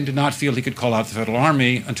 Lincoln did not feel he could call out the Federal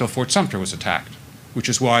Army until Fort Sumter was attacked, which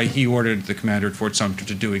is why he ordered the commander at Fort Sumter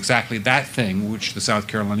to do exactly that thing which the South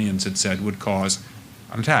Carolinians had said would cause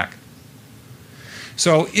an attack.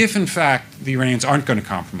 So if, in fact, the Iranians aren't going to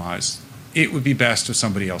compromise, it would be best if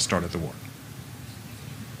somebody else started the war.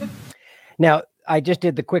 Now, I just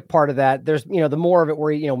did the quick part of that. There's, the more of it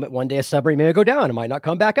where, one day a submarine may go down, it might not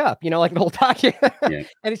come back up, like the whole document. Yeah.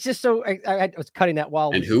 And it's just so, I was cutting that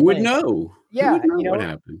while. And who would know? Yeah. Who would know what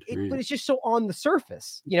happened? But it's just so on the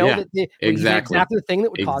surface, Yeah, exactly the thing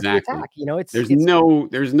that would cause the attack.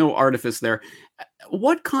 There's no artifice there.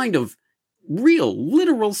 What kind of real,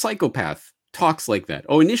 literal psychopath talks like that?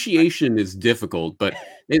 Oh, initiation is difficult, but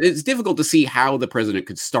it's difficult to see how the president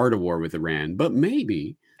could start a war with Iran, but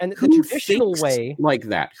maybe. And the traditional way like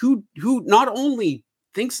that, who not only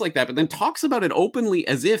thinks like that, but then talks about it openly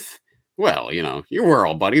as if, well, we're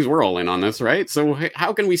all buddies, we're all in on this, right? So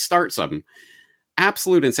how can we start something?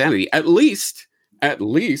 Absolute insanity. At least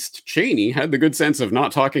Cheney had the good sense of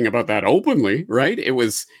not talking about that openly, right? It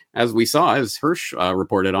was, as we saw, as Hirsch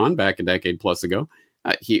reported on back a decade plus ago,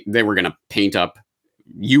 they were going to paint up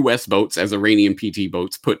U.S. boats as Iranian PT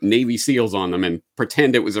boats, put Navy SEALs on them, and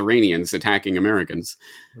pretend it was Iranians attacking Americans.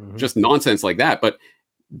 Mm-hmm. Just nonsense like that. But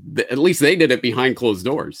at least they did it behind closed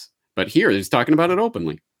doors. But here, he's talking about it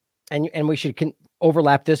openly. And we should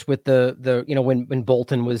overlap this with the when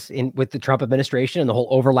Bolton was in with the Trump administration and the whole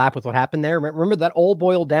overlap with what happened there. Remember that all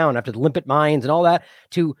boiled down after the Limpet mines and all that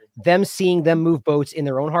to them seeing them move boats in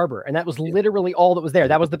their own harbor. And that was literally all that was there.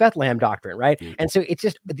 That was the Bethlehem Doctrine, right? Mm-hmm. And so it's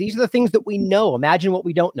just, these are the things that we know. Imagine what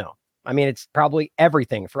we don't know. I mean, it's probably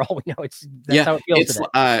everything for all we know. That's how it feels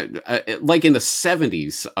today. Like in the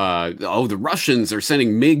 70s, the Russians are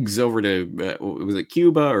sending MiGs over to, was it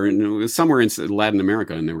Cuba or it was somewhere in Latin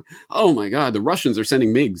America? And they were, oh my God, the Russians are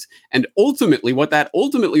sending MiGs. And ultimately, what that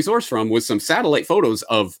ultimately sourced from was some satellite photos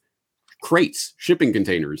of crates, shipping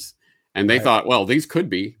containers. And they thought, well, these could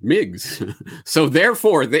be MiGs. So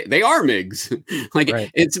therefore, they are MiGs.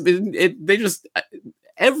 They just...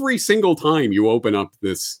 Every single time you open up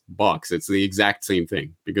this box, it's the exact same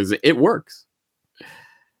thing because it works.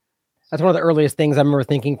 That's one of the earliest things I remember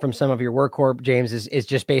thinking from some of your work, Corp, James, is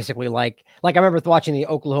just basically like I remember watching the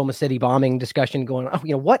Oklahoma City bombing discussion going,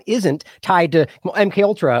 what isn't tied to MK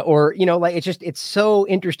Ultra or, it's so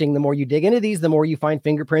interesting. The more you dig into these, the more you find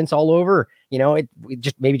fingerprints all over,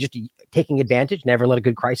 just taking advantage, never let a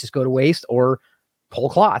good crisis go to waste or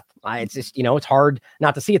whole cloth. It's just, it's hard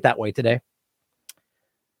not to see it that way today.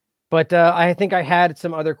 But I think I had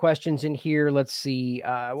some other questions in here. Let's see.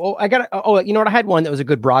 I had one that was a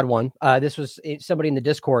good broad one. This was somebody in the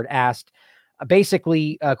Discord asked,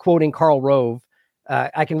 basically quoting Karl Rove.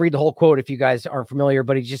 I can read the whole quote if you guys aren't familiar,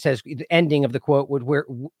 but he just says the ending of the quote would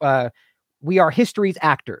we are history's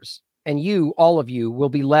actors. And all of you, will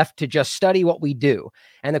be left to just study what we do.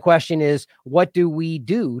 And the question is, what do we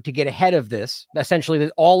do to get ahead of this? Essentially,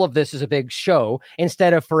 that all of this is a big show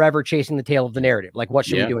instead of forever chasing the tail of the narrative. Like, what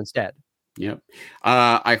should we do instead? Yep.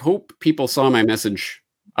 I hope people saw my message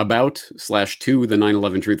about / to the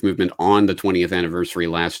 9/11 Truth Movement on the 20th anniversary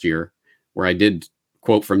last year, where I did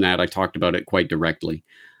quote from that. I talked about it quite directly.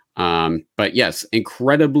 But yes,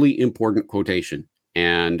 incredibly important quotation.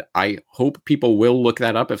 And I hope people will look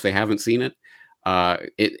that up if they haven't seen it.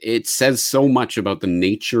 It says so much about the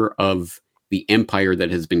nature of the empire that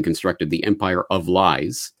has been constructed, the empire of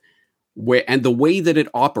lies, and the way that it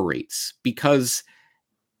operates, because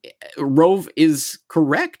Rove is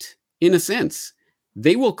correct in a sense.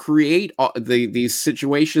 They will create these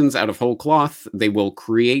situations out of whole cloth. They will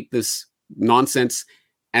create this nonsense,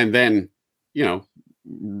 and then,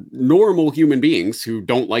 normal human beings who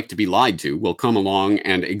don't like to be lied to will come along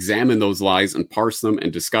and examine those lies and parse them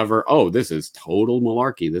and discover, oh, this is total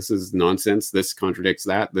malarkey. This is nonsense. This contradicts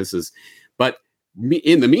that. But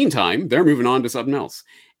in the meantime, they're moving on to something else.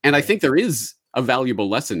 And I think there is a valuable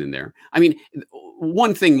lesson in there. I mean,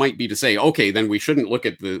 one thing might be to say, okay, then we shouldn't look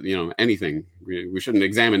at anything. We shouldn't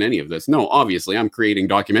examine any of this. No, obviously I'm creating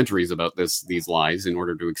documentaries about these lies in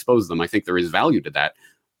order to expose them. I think there is value to that.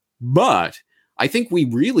 But I think we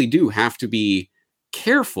really do have to be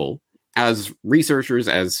careful as researchers,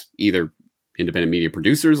 as either independent media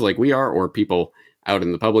producers like we are, or people out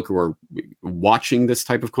in the public who are watching this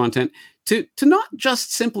type of content, to not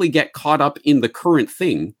just simply get caught up in the current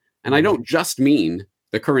thing. And I don't just mean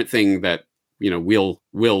the current thing that, we'll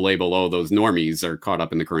label, oh, those normies are caught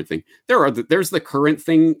up in the current thing. There's the current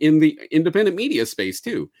thing in the independent media space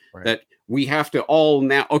too, right, that we have to all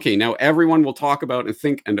now everyone will talk about and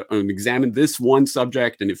think and examine this one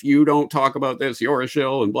subject. And if you don't talk about this, you're a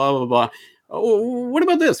shill and blah, blah, blah. Oh, what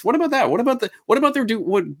about this? What about that? What about what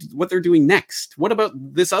they're doing next? What about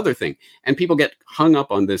this other thing? And people get hung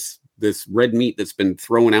up on this red meat that's been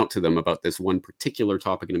thrown out to them about this one particular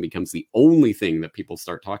topic, and it becomes the only thing that people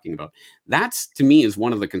start talking about. That's, to me, is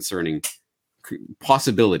one of the concerning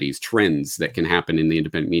possibilities, trends that can happen in the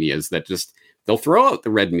independent media, is that just they'll throw out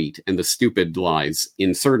the red meat and the stupid lies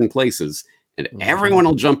in certain places, and everyone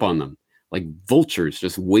will jump on them like vultures,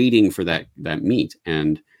 just waiting for that meat.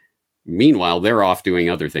 And meanwhile, they're off doing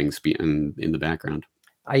other things in the background.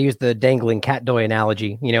 I use the dangling cat toy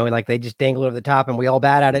analogy, like they just dangle over the top and we all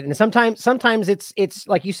bat at it. And sometimes it's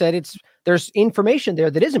like you said, there's information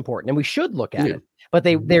there that is important and we should look at it, but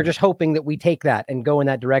they're just hoping that we take that and go in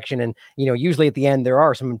that direction. And, usually at the end, there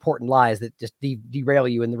are some important lies that just derail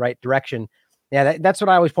you in the right direction. Yeah, that's what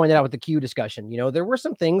I always pointed out with the Q discussion. There were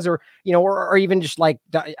some things, or even just like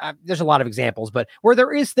there's a lot of examples, but where there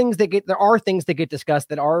are things that get discussed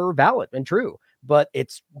that are valid and true, but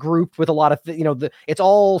it's grouped with a lot of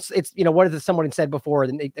what is someone said before?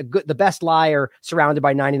 The best lie are surrounded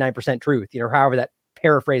by 99% truth. However that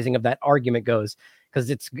paraphrasing of that argument goes, because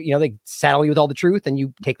it's they saddle you with all the truth and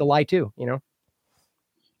you take the lie too.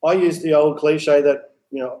 I use the old cliche that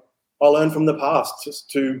I learned from the past just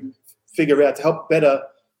to figure out to help better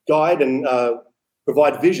guide and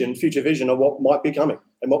provide future vision of what might be coming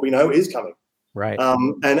and what we know is coming. Right.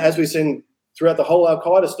 And as we've seen throughout the whole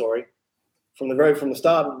Al-Qaeda story, from the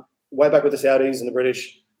start, way back with the Saudis and the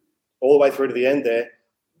British, all the way through to the end there,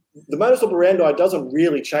 the modus operandi doesn't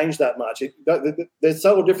really change that much. There's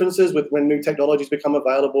subtle differences with when new technologies become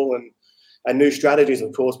available and new strategies,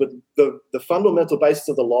 of course, but the fundamental basis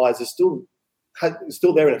of the lies is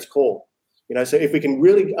still there in its core. So if we can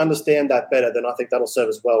really understand that better, then I think that'll serve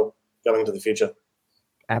us well going into the future.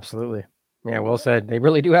 Absolutely. Yeah, well said. They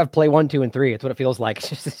really do have play 1, 2, and 3. It's what it feels like.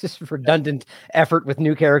 It's just redundant effort with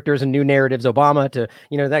new characters and new narratives. Obama to,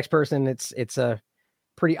 the next person. It's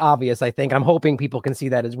pretty obvious, I think. I'm hoping people can see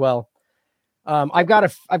that as well. I've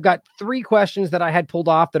got 3 questions that I had pulled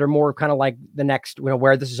off that are more kind of like the next,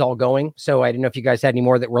 where this is all going. So I didn't know if you guys had any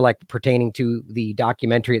more that were like pertaining to the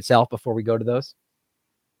documentary itself before we go to those.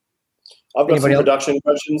 I've got some production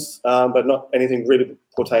questions, but not anything really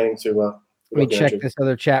pertaining to. Let me check this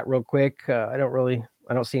other chat real quick. I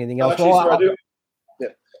don't see anything else. Actually, sorry, I do.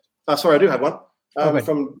 Yeah. Sorry, I do have one.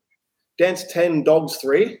 From Dance 10 Dogs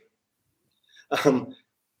 3. Do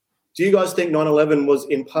you guys think 9/11 was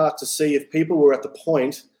in part to see if people were at the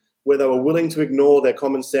point where they were willing to ignore their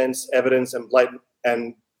common sense, evidence, and blatant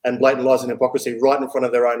lies and hypocrisy right in front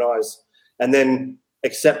of their own eyes, and then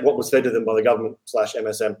accept what was fed to them by the government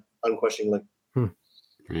 /MSM unquestioningly?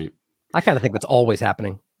 Right. I kind of think that's always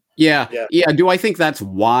happening. Yeah. Do I think that's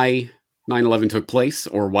why 9/11 took place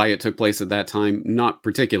or why it took place at that time? Not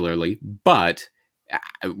particularly, but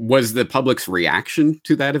was the public's reaction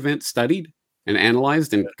to that event studied and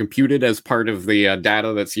analyzed and computed as part of the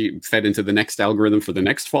data that's fed into the next algorithm for the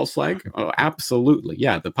next false flag? Oh, absolutely.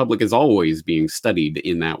 Yeah. The public is always being studied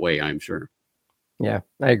in that way, I'm sure. Yeah,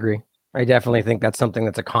 I agree. I definitely think that's something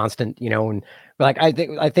that's a constant, and like, I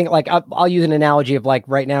think like I'll use an analogy of like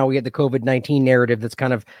right now we had the COVID-19 narrative that's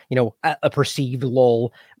kind of, a perceived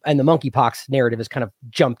lull, and the monkeypox narrative has kind of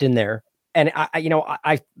jumped in there. And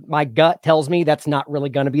my gut tells me that's not really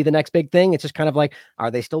going to be the next big thing. It's just kind of like,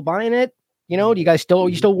 are they still buying it? Do you guys are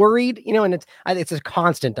you still worried? And it's a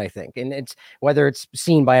constant, I think. And it's whether it's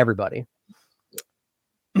seen by everybody.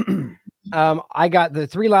 I got the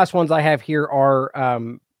 3 last ones I have here are,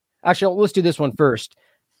 actually, let's do this one first.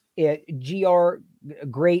 GR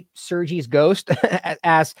Great Sergi's Ghost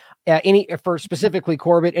asks for specifically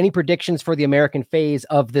Corbett, any predictions for the American phase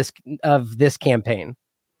of this campaign,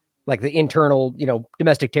 like the internal,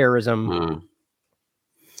 domestic terrorism.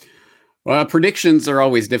 Well, predictions are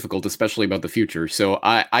always difficult, especially about the future. So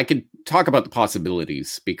I could talk about the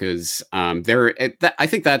possibilities because I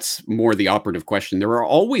think that's more the operative question. There are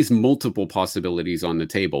always multiple possibilities on the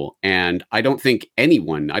table. And I don't think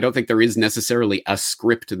there is necessarily a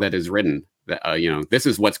script that is written that, this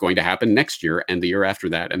is what's going to happen next year and the year after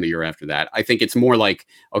that and the year after that. I think it's more like,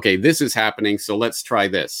 okay, this is happening. So let's try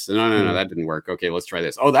this. No, that didn't work. Okay, let's try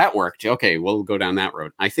this. Oh, that worked. Okay, we'll go down that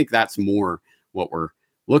road. I think that's more what we're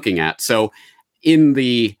looking at. So in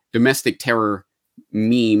the domestic terror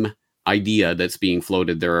meme idea that's being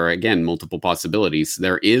floated, there are, again, multiple possibilities.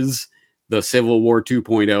 There is the Civil War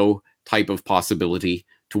 2.0 type of possibility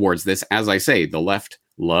towards this. As I say, the left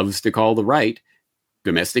loves to call the right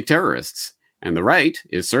domestic terrorists, and the right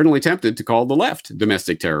is certainly tempted to call the left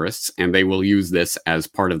domestic terrorists, and they will use this as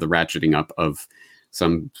part of the ratcheting up of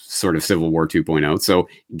some sort of Civil War 2.0. So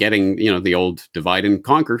getting, the old divide and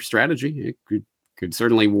conquer strategy, it could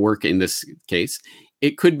certainly work in this case.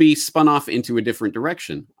 It could be spun off into a different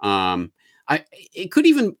direction. It could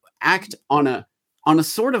even act on a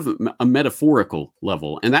sort of a metaphorical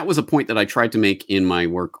level. And that was a point that I tried to make in my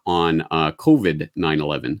work on COVID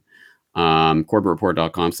 9/11,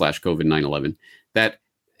 corbettreport.com/COVID 9/11, that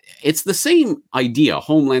it's the same idea.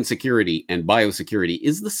 Homeland security and biosecurity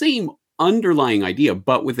is the same underlying idea,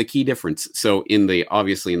 but with a key difference. So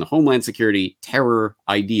obviously in the Homeland Security terror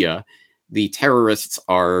idea, the terrorists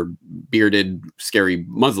are bearded, scary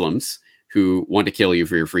Muslims who want to kill you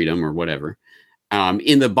for your freedom or whatever.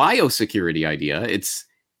 In the biosecurity idea, it's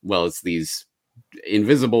these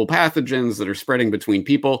invisible pathogens that are spreading between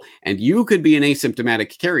people, and you could be an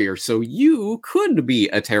asymptomatic carrier, so you could be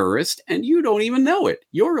a terrorist and you don't even know it.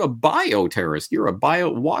 You're a bioterrorist. You're a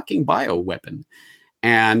walking bioweapon.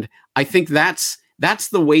 And I think that's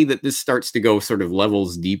the way that this starts to go sort of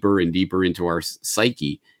levels deeper and deeper into our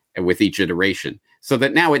psyche with each iteration, so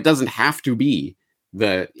that now it doesn't have to be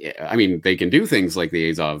they can do things like the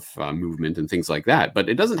Azov movement and things like that, but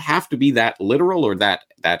it doesn't have to be that literal or that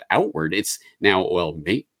outward. It's now,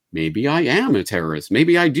 maybe I am a terrorist.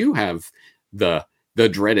 Maybe I do have the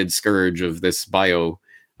dreaded scourge of this the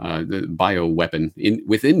bio weapon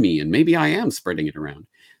within me, and maybe I am spreading it around.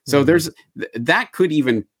 So that could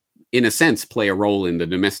even, in a sense, play a role in the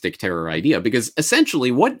domestic terror idea, because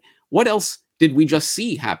essentially what else did we just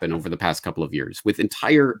see happen over the past couple of years, with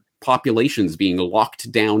entire populations being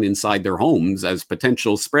locked down inside their homes as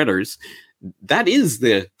potential spreaders? That is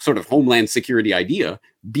the sort of Homeland Security idea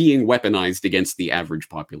being weaponized against the average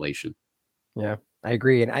population. Yeah, I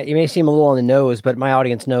agree. And it may seem a little on the nose, but my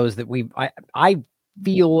audience knows that I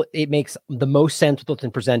feel it makes the most sense with what's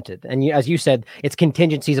been presented. And as you said, it's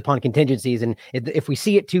contingencies upon contingencies. And if we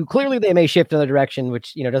see it too clearly, they may shift in the direction,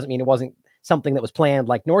 which, doesn't mean it wasn't something that was planned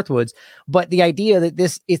like Northwoods. But the idea that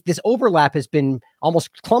this overlap has been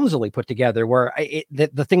almost clumsily put together, where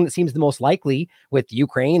the thing that seems the most likely with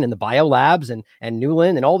Ukraine and the biolabs and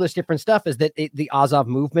Nuland and all this different stuff is that the Azov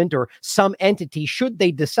movement or some entity, should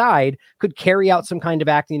they decide, could carry out some kind of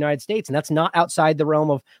act in the United States. And that's not outside the realm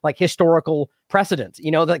of like historical precedent,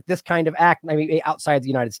 like this kind of act, outside the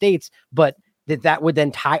United States, but that would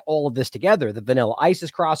then tie all of this together, the vanilla ISIS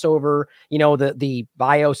crossover, the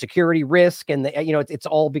biosecurity risk, and it's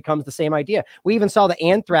all becomes the same idea. We even saw the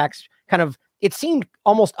anthrax it seemed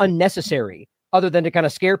almost unnecessary other than to kind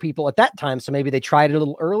of scare people at that time. So maybe they tried it a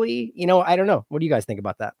little early, I don't know. What do you guys think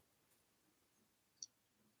about that?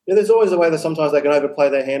 Yeah, there's always a way that sometimes they can overplay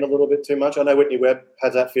their hand a little bit too much. I know Whitney Webb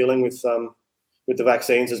has that feeling with the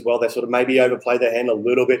vaccines as well. They sort of maybe overplay their hand a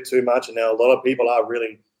little bit too much. And now a lot of people are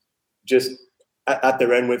really just at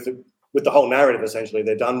their end with the whole narrative. Essentially,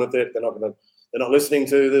 they're done with it. They're not listening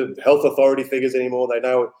to the health authority figures anymore. They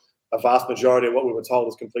know a vast majority of what we were told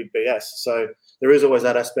is complete BS. So there is always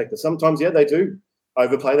that aspect that sometimes, they do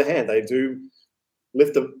overplay the hand. They do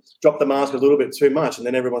drop the mask a little bit too much, and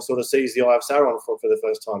then everyone sort of sees the eye of Sauron for the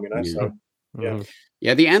first time. So yeah.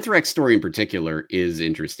 Yeah, the anthrax story in particular is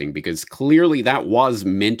interesting because clearly that was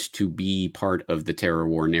meant to be part of the terror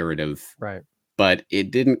war narrative. Right. But it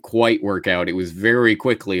didn't quite work out. It was very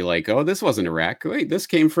quickly like, oh, this wasn't Iraq. Wait, this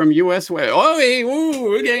came from U.S. Oh, hey,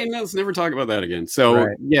 okay, let's never talk about that again. So,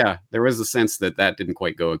 Yeah, there was a sense that didn't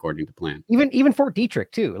quite go according to plan. Even Fort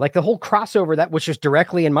Detrick, too. Like the whole crossover, that which is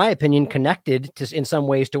directly, in my opinion, connected in some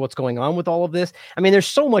ways to what's going on with all of this. There's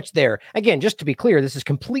so much there. Again, just to be clear, this is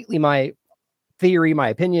completely my theory, my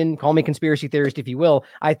opinion, call me conspiracy theorist if you will.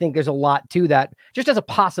 I think there's a lot to that just as a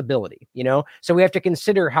possibility, so we have to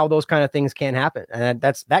consider how those kind of things can happen. And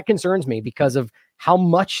that concerns me because of how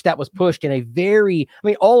much that was pushed in a very,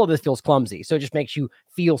 all of this feels clumsy. So it just makes you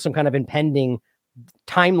feel some kind of impending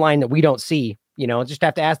timeline that we don't see, just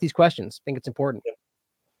have to ask these questions. I think it's important.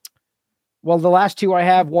 Well, the last two I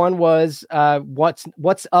have, one was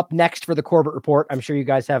what's up next for the Corbett Report. I'm sure you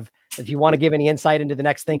guys have, if you want to give any insight into the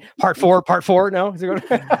next thing. Part four. No?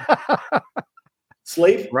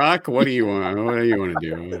 Sleep? Rock, what do you want? What do you want to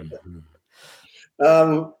do?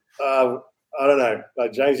 I don't know.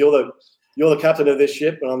 James, you're the captain of this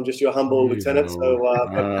ship, and I'm just your humble lieutenant. So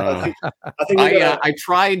I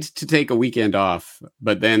tried to take a weekend off,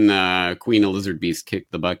 but then Queen Elizabeth Beast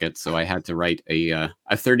kicked the bucket, so I had to write a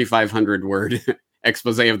 3,500 word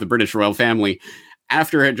expose of the British royal family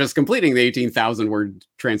after just completing the 18,000 word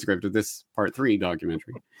transcript of this part 3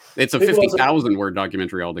 documentary. It's a 50,000 word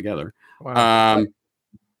documentary altogether. Wow.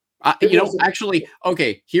 Actually,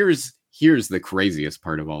 okay, here's the craziest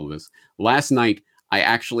part of all of this. Last night, I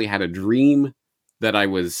actually had a dream that I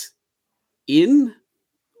was in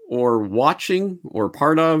or watching or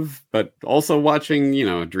part of, but also watching,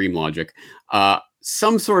 dream logic.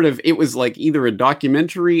 Some sort of, it was like either a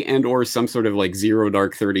documentary and or some sort of like Zero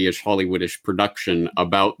Dark 30-ish Hollywoodish production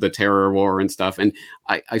about the terror war and stuff. And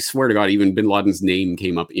I swear to God, even Bin Laden's name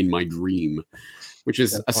came up in my dream, which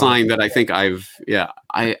is a sign that I think I've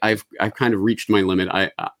kind of reached my limit.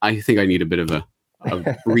 I think I need a bit of a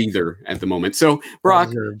breather at the moment. So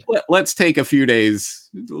Brock, let's take a few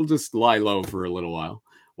days. We'll just lie low for a little while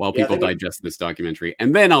while Yeah, I people think digest this documentary,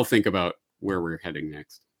 and then I'll think about where we're heading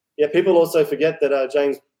next. Yeah, people also forget that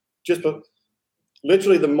James, just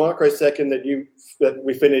literally the microsecond that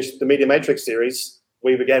we finished the Media Matrix series,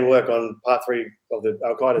 we began work on part 3 of the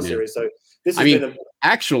Al Qaeda series. So this has been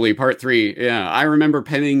actually part 3. Yeah, I remember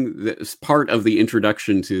penning this part of the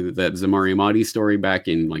introduction to that Zamari Mahdi story back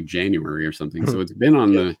in like January or something. So it's been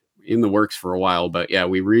on in the works for a while, but yeah,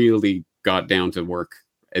 we really got down to work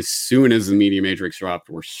as soon as the Media Matrix dropped.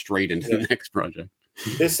 We're straight into the next project.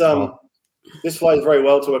 This flows very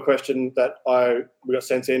well to a question that we got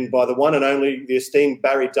sent in by the one and only, the esteemed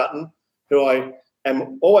Barry Dutton, who I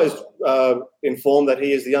am always informed that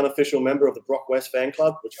he is the unofficial member of the Brock West fan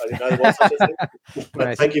club, which I didn't know there was such a thing. But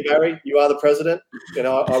Nice. Thank you, Barry. You are the president, and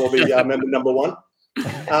I will be member number 1.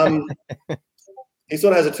 He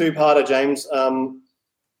sort of has a two-parter, James.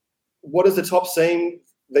 What is the top scene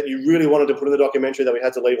that you really wanted to put in the documentary that we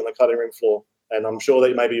had to leave on the cutting room floor? And I'm sure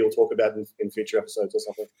that maybe you'll talk about in future episodes or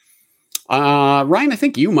something. Ryan, I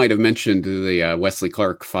think you might have mentioned the Wesley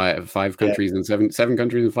Clark five countries and seven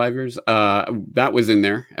countries in 5 years. That was in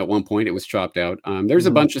there at one point. It was chopped out. There's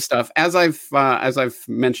a bunch of stuff. As I've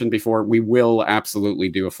mentioned before, we will absolutely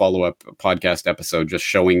do a follow-up podcast episode just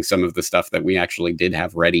showing some of the stuff that we actually did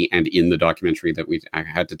have ready and in the documentary that we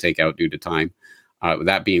had to take out due to time.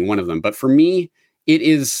 That being one of them. But for me, it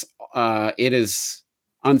is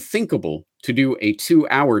unthinkable to do a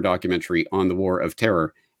 2-hour documentary on the War of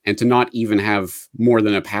Terror and to not even have more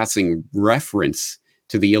than a passing reference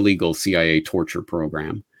to the illegal CIA torture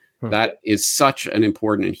program. That is such an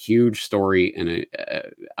important and huge story. And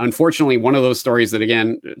unfortunately, one of those stories that,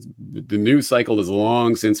 again, the news cycle has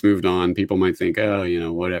long since moved on. People might think,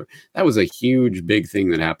 oh, whatever. That was a huge, big thing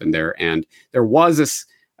that happened there. And there was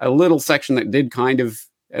a little section that did kind of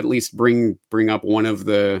at least bring up one of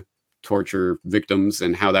the torture victims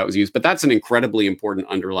and how that was used. But that's an incredibly important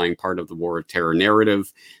underlying part of the War of Terror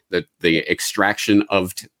narrative, that the extraction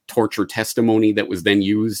of torture testimony that was then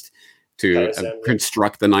used to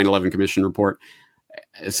construct the 9/11 Commission report.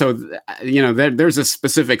 So, there's a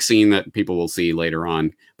specific scene that people will see later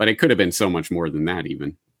on, but it could have been so much more than that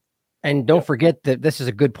even. And don't forget that this is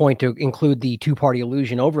a good point to include the two-party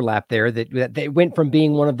illusion overlap there, that they went from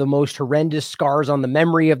being one of the most horrendous scars on the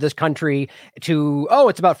memory of this country to,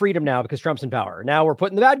 it's about freedom now because Trump's in power. Now we're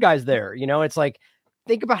putting the bad guys there. It's like,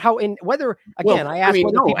 think about how people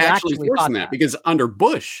actually forcing that, because under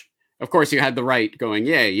Bush, of course, you had the right going,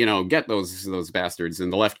 get those bastards,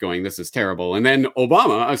 and the left going, this is terrible. And then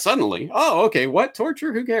Obama suddenly, okay, what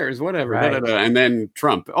torture? Who cares? Whatever. Right. And then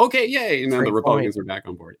Trump, okay, yay. And then the Republicans are back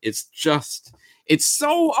on board. It's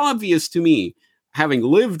so obvious to me, having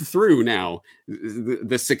lived through now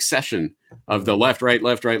the succession of the left,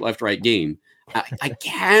 right game. I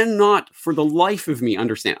cannot for the life of me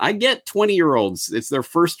understand. I get 20-year-olds. It's their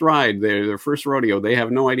first ride, their first rodeo. They have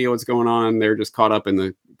no idea what's going on. They're just caught up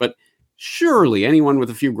but surely anyone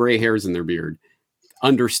with a few gray hairs in their beard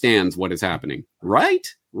understands what is happening, right?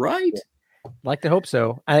 Like to hope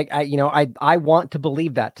so. I want to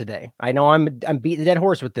believe that today. I know I'm beating the dead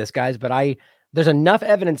horse with this, guys, but there's enough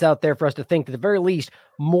evidence out there for us to think that at the very least,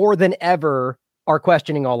 more than ever, are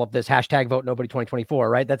questioning all of this. #vote nobody 2024,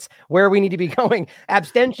 right? That's where we need to be going.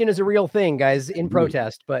 Abstention is a real thing, guys, in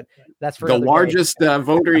protest, but that's for the largest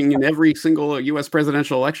voting in every single U.S.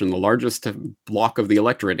 presidential election. The largest block of the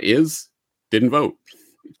electorate didn't vote.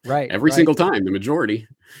 Right. Every single time, the majority.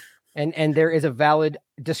 And there is a valid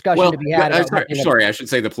discussion to be had. Sorry, I should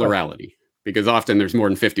say the plurality, because often there's more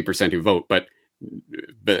than 50% who vote, but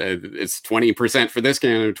it's 20% for this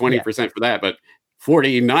candidate, 20% for that, but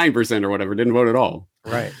 49% or whatever didn't vote at all.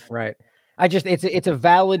 Right. It's a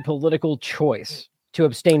valid political choice to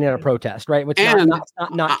abstain in a protest, right? Which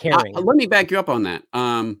not caring. Let me back you up on that.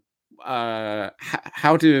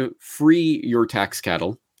 How to free your tax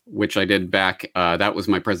cattle, which I did back. That was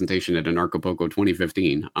my presentation at Anarchapulco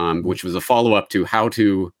 2015, which was a follow-up to how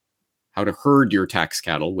to herd your tax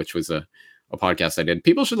cattle, which was a podcast I did.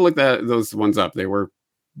 People should look those ones up. They were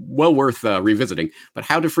well worth revisiting. But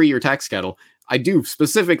how to free your tax cattle, I do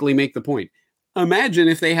specifically make the point. Imagine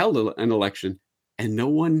if they held an election and no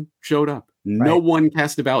one showed up. No one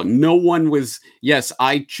cast a ballot. No one was, yes,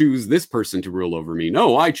 I choose this person to rule over me.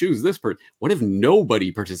 No, I choose this person. What if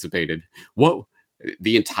nobody participated? What?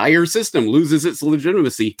 The entire system loses its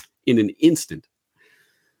legitimacy in an instant.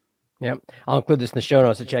 Yep. I'll include this in the show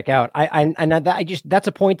notes to check out. That's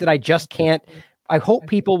a point that I just can't. I hope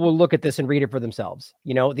people will look at this and read it for themselves.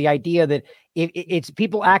 The idea that it's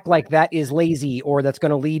people act like that is lazy or that's going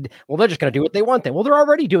to lead. Well, they're just going to do what they want. Well, they're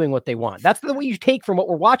already doing what they want. That's the way you take from what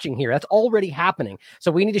we're watching here. That's already happening.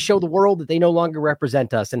 So we need to show the world that they no longer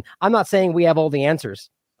represent us. And I'm not saying we have all the answers.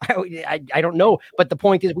 I don't know. But the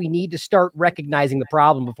point is we need to start recognizing the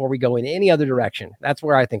problem before we go in any other direction. That's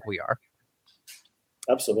where I think we are.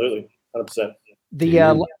 Absolutely. 100%.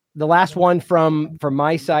 The last one from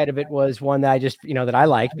my side of it was one that I just, that I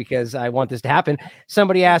liked because I want this to happen.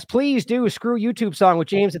 Somebody asked, please do a Screw YouTube song with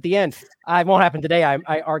James at the end. It won't happen today.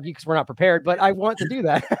 I argue because we're not prepared, but I want to do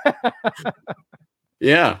that.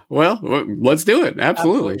 Yeah. Well, let's do it.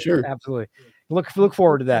 Absolutely. Sure. Absolutely. Look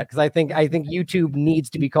forward to that because I think YouTube needs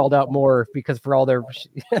to be called out more because for all their.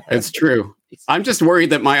 It's true. I'm just worried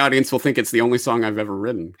that my audience will think it's the only song I've ever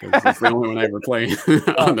written because it's the only one I ever play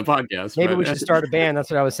on the podcast. Maybe we should start a band. That's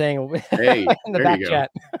what I was saying hey, in the back chat.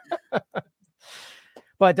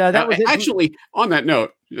 But that was it. Actually, on that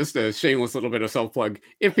note, just a shameless little bit of self-plug.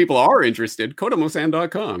 If people are interested,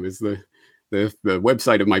 kodomosan.com is the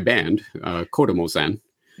website of my band, Kodomo-san.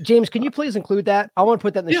 James, can you please include that? I want to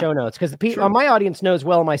put that in the show notes because my audience knows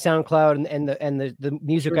well my SoundCloud and the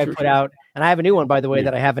music I put out, and I have a new one by the way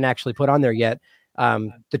that I haven't actually put on there yet.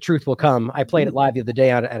 The Truth Will Come. I played it live the other day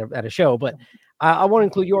at a show, but I want to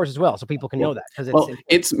include yours as well so people can know that because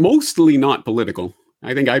it's mostly not political.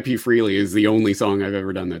 I think IP Freely is the only song I've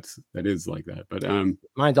ever done that is like that. But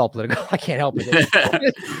mine's all political. I can't help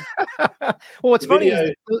it. Well, what's funny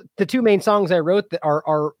is the two main songs I wrote that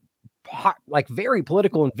are hot, like very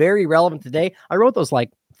political and very relevant today. I wrote those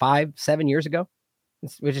like 5-7 years ago,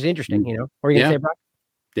 which is interesting. What are you gonna say, Brock?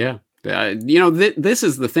 Yeah. This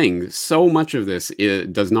is the thing. So much of this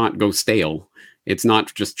does not go stale. It's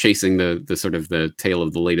not just chasing the sort of the tail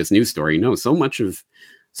of the latest news story. No, so much of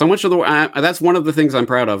the that's one of the things I'm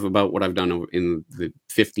proud of about what I've done in the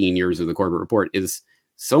 15 years of the Corbett Report is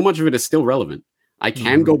so much of it is still relevant. I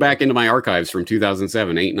can go back into my archives from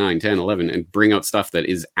 2007, 8, 9, 10, 11, and bring out stuff that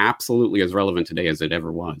is absolutely as relevant today as it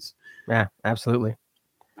ever was. Yeah, absolutely.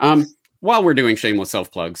 While we're doing shameless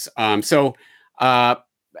self-plugs,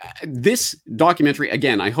 this documentary,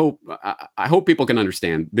 again, I hope people can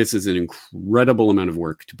understand this is an incredible amount of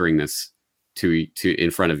work to bring this to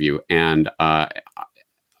in front of you. And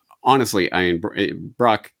honestly,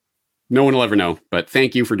 Brock, no one will ever know, but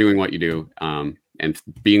thank you for doing what you do. And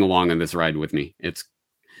being along on this ride with me. It's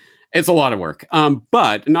a lot of work.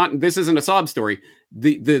 But this isn't a sob story.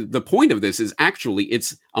 The point of this is actually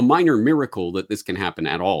it's a minor miracle that this can happen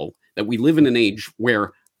at all. That we live in an age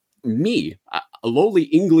where me, a lowly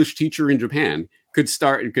English teacher in Japan, could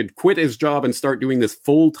quit his job and start doing this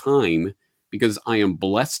full time because I am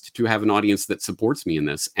blessed to have an audience that supports me in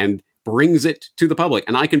this and brings it to the public.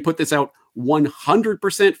 And I can put this out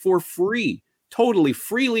 100% for free. Totally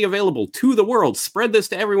freely available to the world. Spread this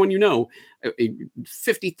to everyone you know. A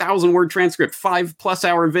 50,000 word transcript, 5+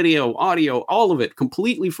 hour video, audio, all of it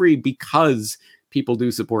completely free because people do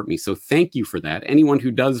support me. So thank you for that. Anyone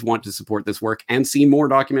who does want to support this work and see more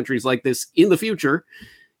documentaries like this in the future,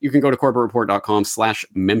 you can go to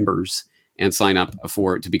corbettreport.com/members and sign up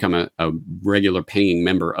to become a regular paying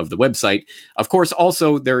member of the website. Of course,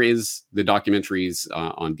 also there is the documentaries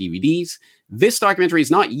on DVDs. This documentary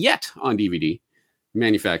is not yet on DVD.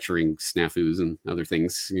 Manufacturing snafus and other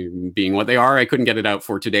things being what they are, I couldn't get it out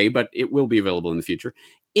for today, but it will be available in the future.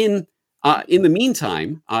 In the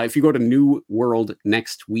meantime, if you go to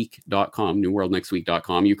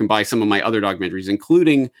newworldnextweek.com, you can buy some of my other documentaries,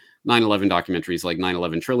 including 9/11 documentaries like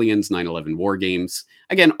 9/11 Trillions, 9/11 War Games.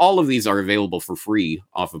 Again, all of these are available for free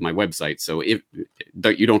off of my website. So you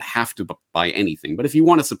don't have to buy anything. But if you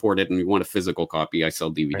want to support it and you want a physical copy, I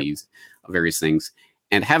sell DVDs of various things.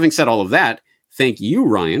 And having said all of that, thank you,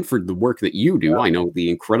 Ryan, for the work that you do. I know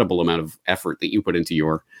the incredible amount of effort that you put into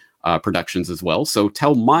your productions as well. So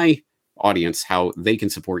tell my audience how they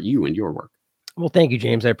can support you and your work. Well, thank you,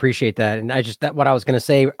 James. I appreciate that. And what I was going to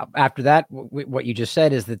say after that, what you just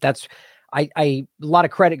said is that's a lot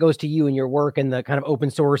of credit goes to you and your work and the kind of open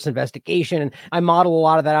source investigation. And I model a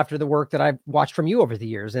lot of that after the work that I've watched from you over the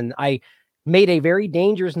years. And I made a very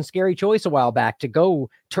dangerous and scary choice a while back to go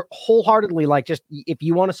to wholeheartedly, like, just if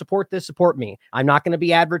you want to support this, support me. I'm not going to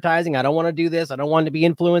be advertising. I don't want to do this. I don't want to be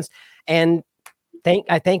influenced. And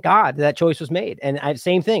I thank God that choice was made. And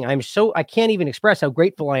same thing. I can't even express how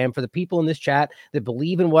grateful I am for the people in this chat that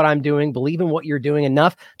believe in what I'm doing, believe in what you're doing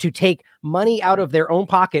enough to take money out of their own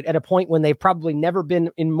pocket at a point when they've probably never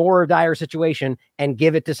been in more dire situation and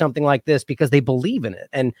give it to something like this because they believe in it.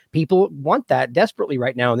 And people want that desperately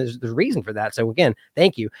right now. And there's a reason for that. So again,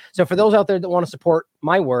 thank you. So for those out there that want to support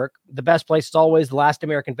my work, the best place is always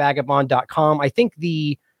thelastamericanvagabond.com. I think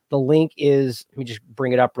the link is, let me just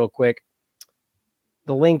bring it up real quick.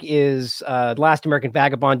 The link is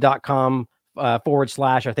lastamericanvagabond.com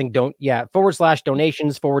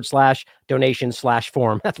 /donations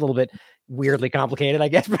 /donations/form. That's a little bit weirdly complicated, I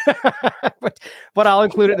guess. but I'll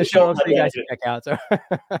include it in the show notes for you guys to check out. So,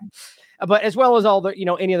 but as well as all the,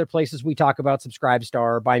 any other places we talk about,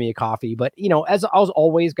 Subscribestar, Buy Me a Coffee. But, as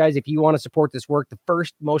always, guys, if you want to support this work, the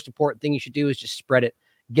first most important thing you should do is just spread it,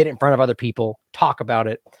 get it in front of other people, talk about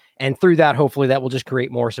it. And through that, hopefully that will just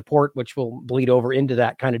create more support, which will bleed over into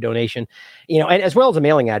that kind of donation, and as well as a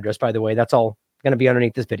mailing address, by the way. That's all going to be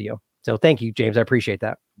underneath this video. So thank you, James. I appreciate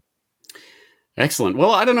that. Excellent.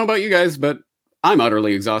 Well, I don't know about you guys, but I'm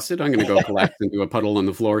utterly exhausted. I'm going to go collapse into a puddle on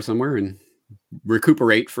the floor somewhere and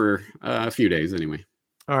recuperate for a few days anyway.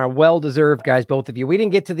 Well-deserved, guys, both of you. We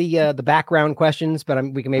didn't get to the background questions, but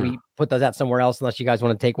we can maybe put those out somewhere else unless you guys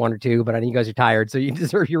want to take one or two, but I think you guys are tired, so you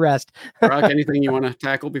deserve your rest. Brock, anything you want to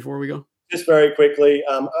tackle before we go? Just very quickly,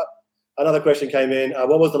 another question came in.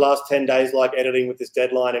 What was the last 10 days like editing with this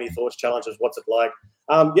deadline? Any thoughts, challenges? What's it like?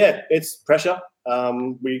 Yeah, it's pressure.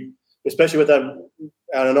 Especially with our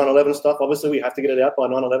 9/11 stuff, obviously we have to get it out by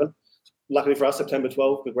 9/11. Luckily for us, September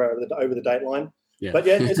 12th, because we're over the date line. Yeah. But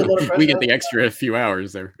yeah, it's a lot of pressure. We get the extra few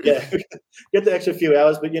hours there. Yeah, get the extra few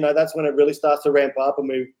hours. But, that's when it really starts to ramp up and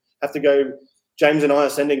we have to go. James and I are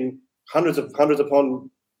sending hundreds upon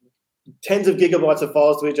tens of gigabytes of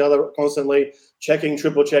files to each other constantly, checking,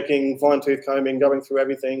 triple checking, fine-tooth combing, going through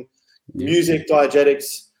everything, music,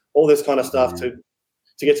 diegetics, all this kind of stuff to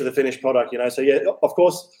get to the finished product, So, yeah, of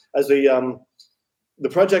course, as the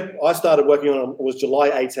project I started working on was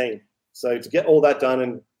July 18. So to get all that done,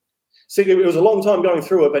 and see, it was a long time going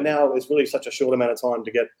through it, but now it's really such a short amount of time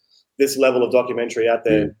to get this level of documentary out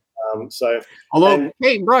there.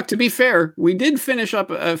 Hey, Brock, to be fair, we did finish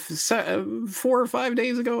up 4 or 5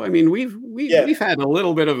 days ago. I mean, we've had a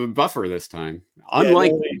little bit of a buffer this time,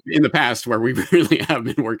 unlike in the past where we really have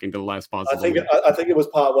been working to the last possible. I think it was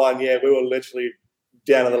part one. Yeah, we were literally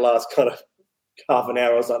down to the last kind of half an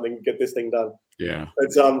hour or something to get this thing done. Yeah. But,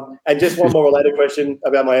 and just one more related question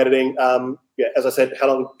about my editing. As I said, how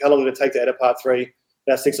long did it take to edit part 3?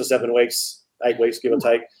 About 6 or 7 weeks, 8 weeks, give or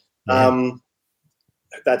take.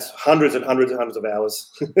 That's hundreds and hundreds and hundreds of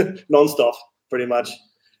hours, nonstop, pretty much.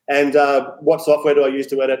 And what software do I use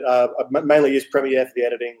to edit? I mainly use Premiere for the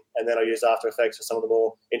editing, and then I use After Effects for some of the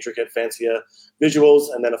more intricate, fancier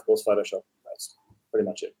visuals, and then, of course, Photoshop. That's pretty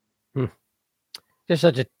much it. Just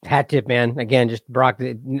such a hat tip, man. Again, just Brock,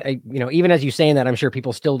 even as you saying that, I'm sure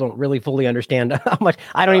people still don't really fully understand how much.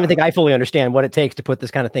 I don't even think I fully understand what it takes to put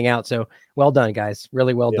this kind of thing out. So well done, guys.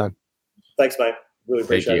 Really well done. Thanks, mate. Really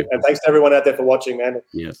appreciate it. And thanks to everyone out there for watching, man.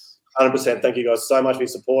 Yes. 100%. Thank you guys so much for your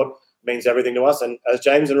support. It means everything to us. And as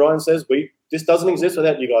James and Ryan says, this doesn't exist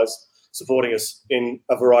without you guys supporting us in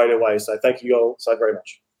a variety of ways. So thank you all so very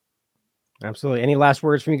much. Absolutely. Any last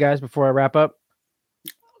words from you guys before I wrap up?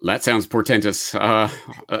 That sounds portentous.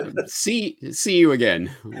 See you again.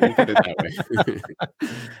 We'll put it that way.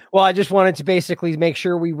 Well, I just wanted to basically make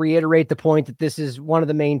sure we reiterate the point that this is one of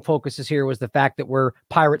the main focuses here was the fact that we're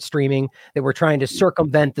pirate streaming, that we're trying to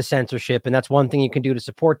circumvent the censorship. And that's one thing you can do to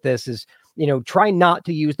support this is, try not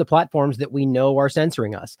to use the platforms that we know are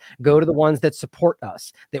censoring us. Go to the ones that support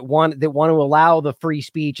us, that want to allow the free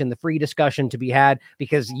speech and the free discussion to be had,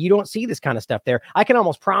 because you don't see this kind of stuff there. I can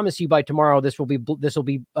almost promise you by tomorrow, this will be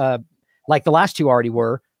like the last two already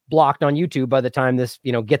were blocked on YouTube by the time this,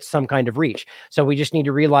 gets some kind of reach. So we just need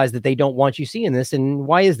to realize that they don't want you seeing this. And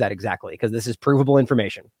why is that exactly? Because this is provable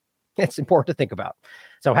information. It's important to think about.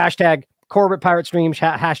 So hashtag Corbett Pirate Streams,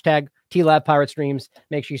 hashtag TLAB Pirate Streams.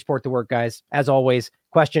 Make sure you support the work, guys. As always,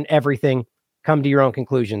 question everything. Come to your own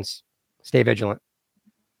conclusions. Stay vigilant.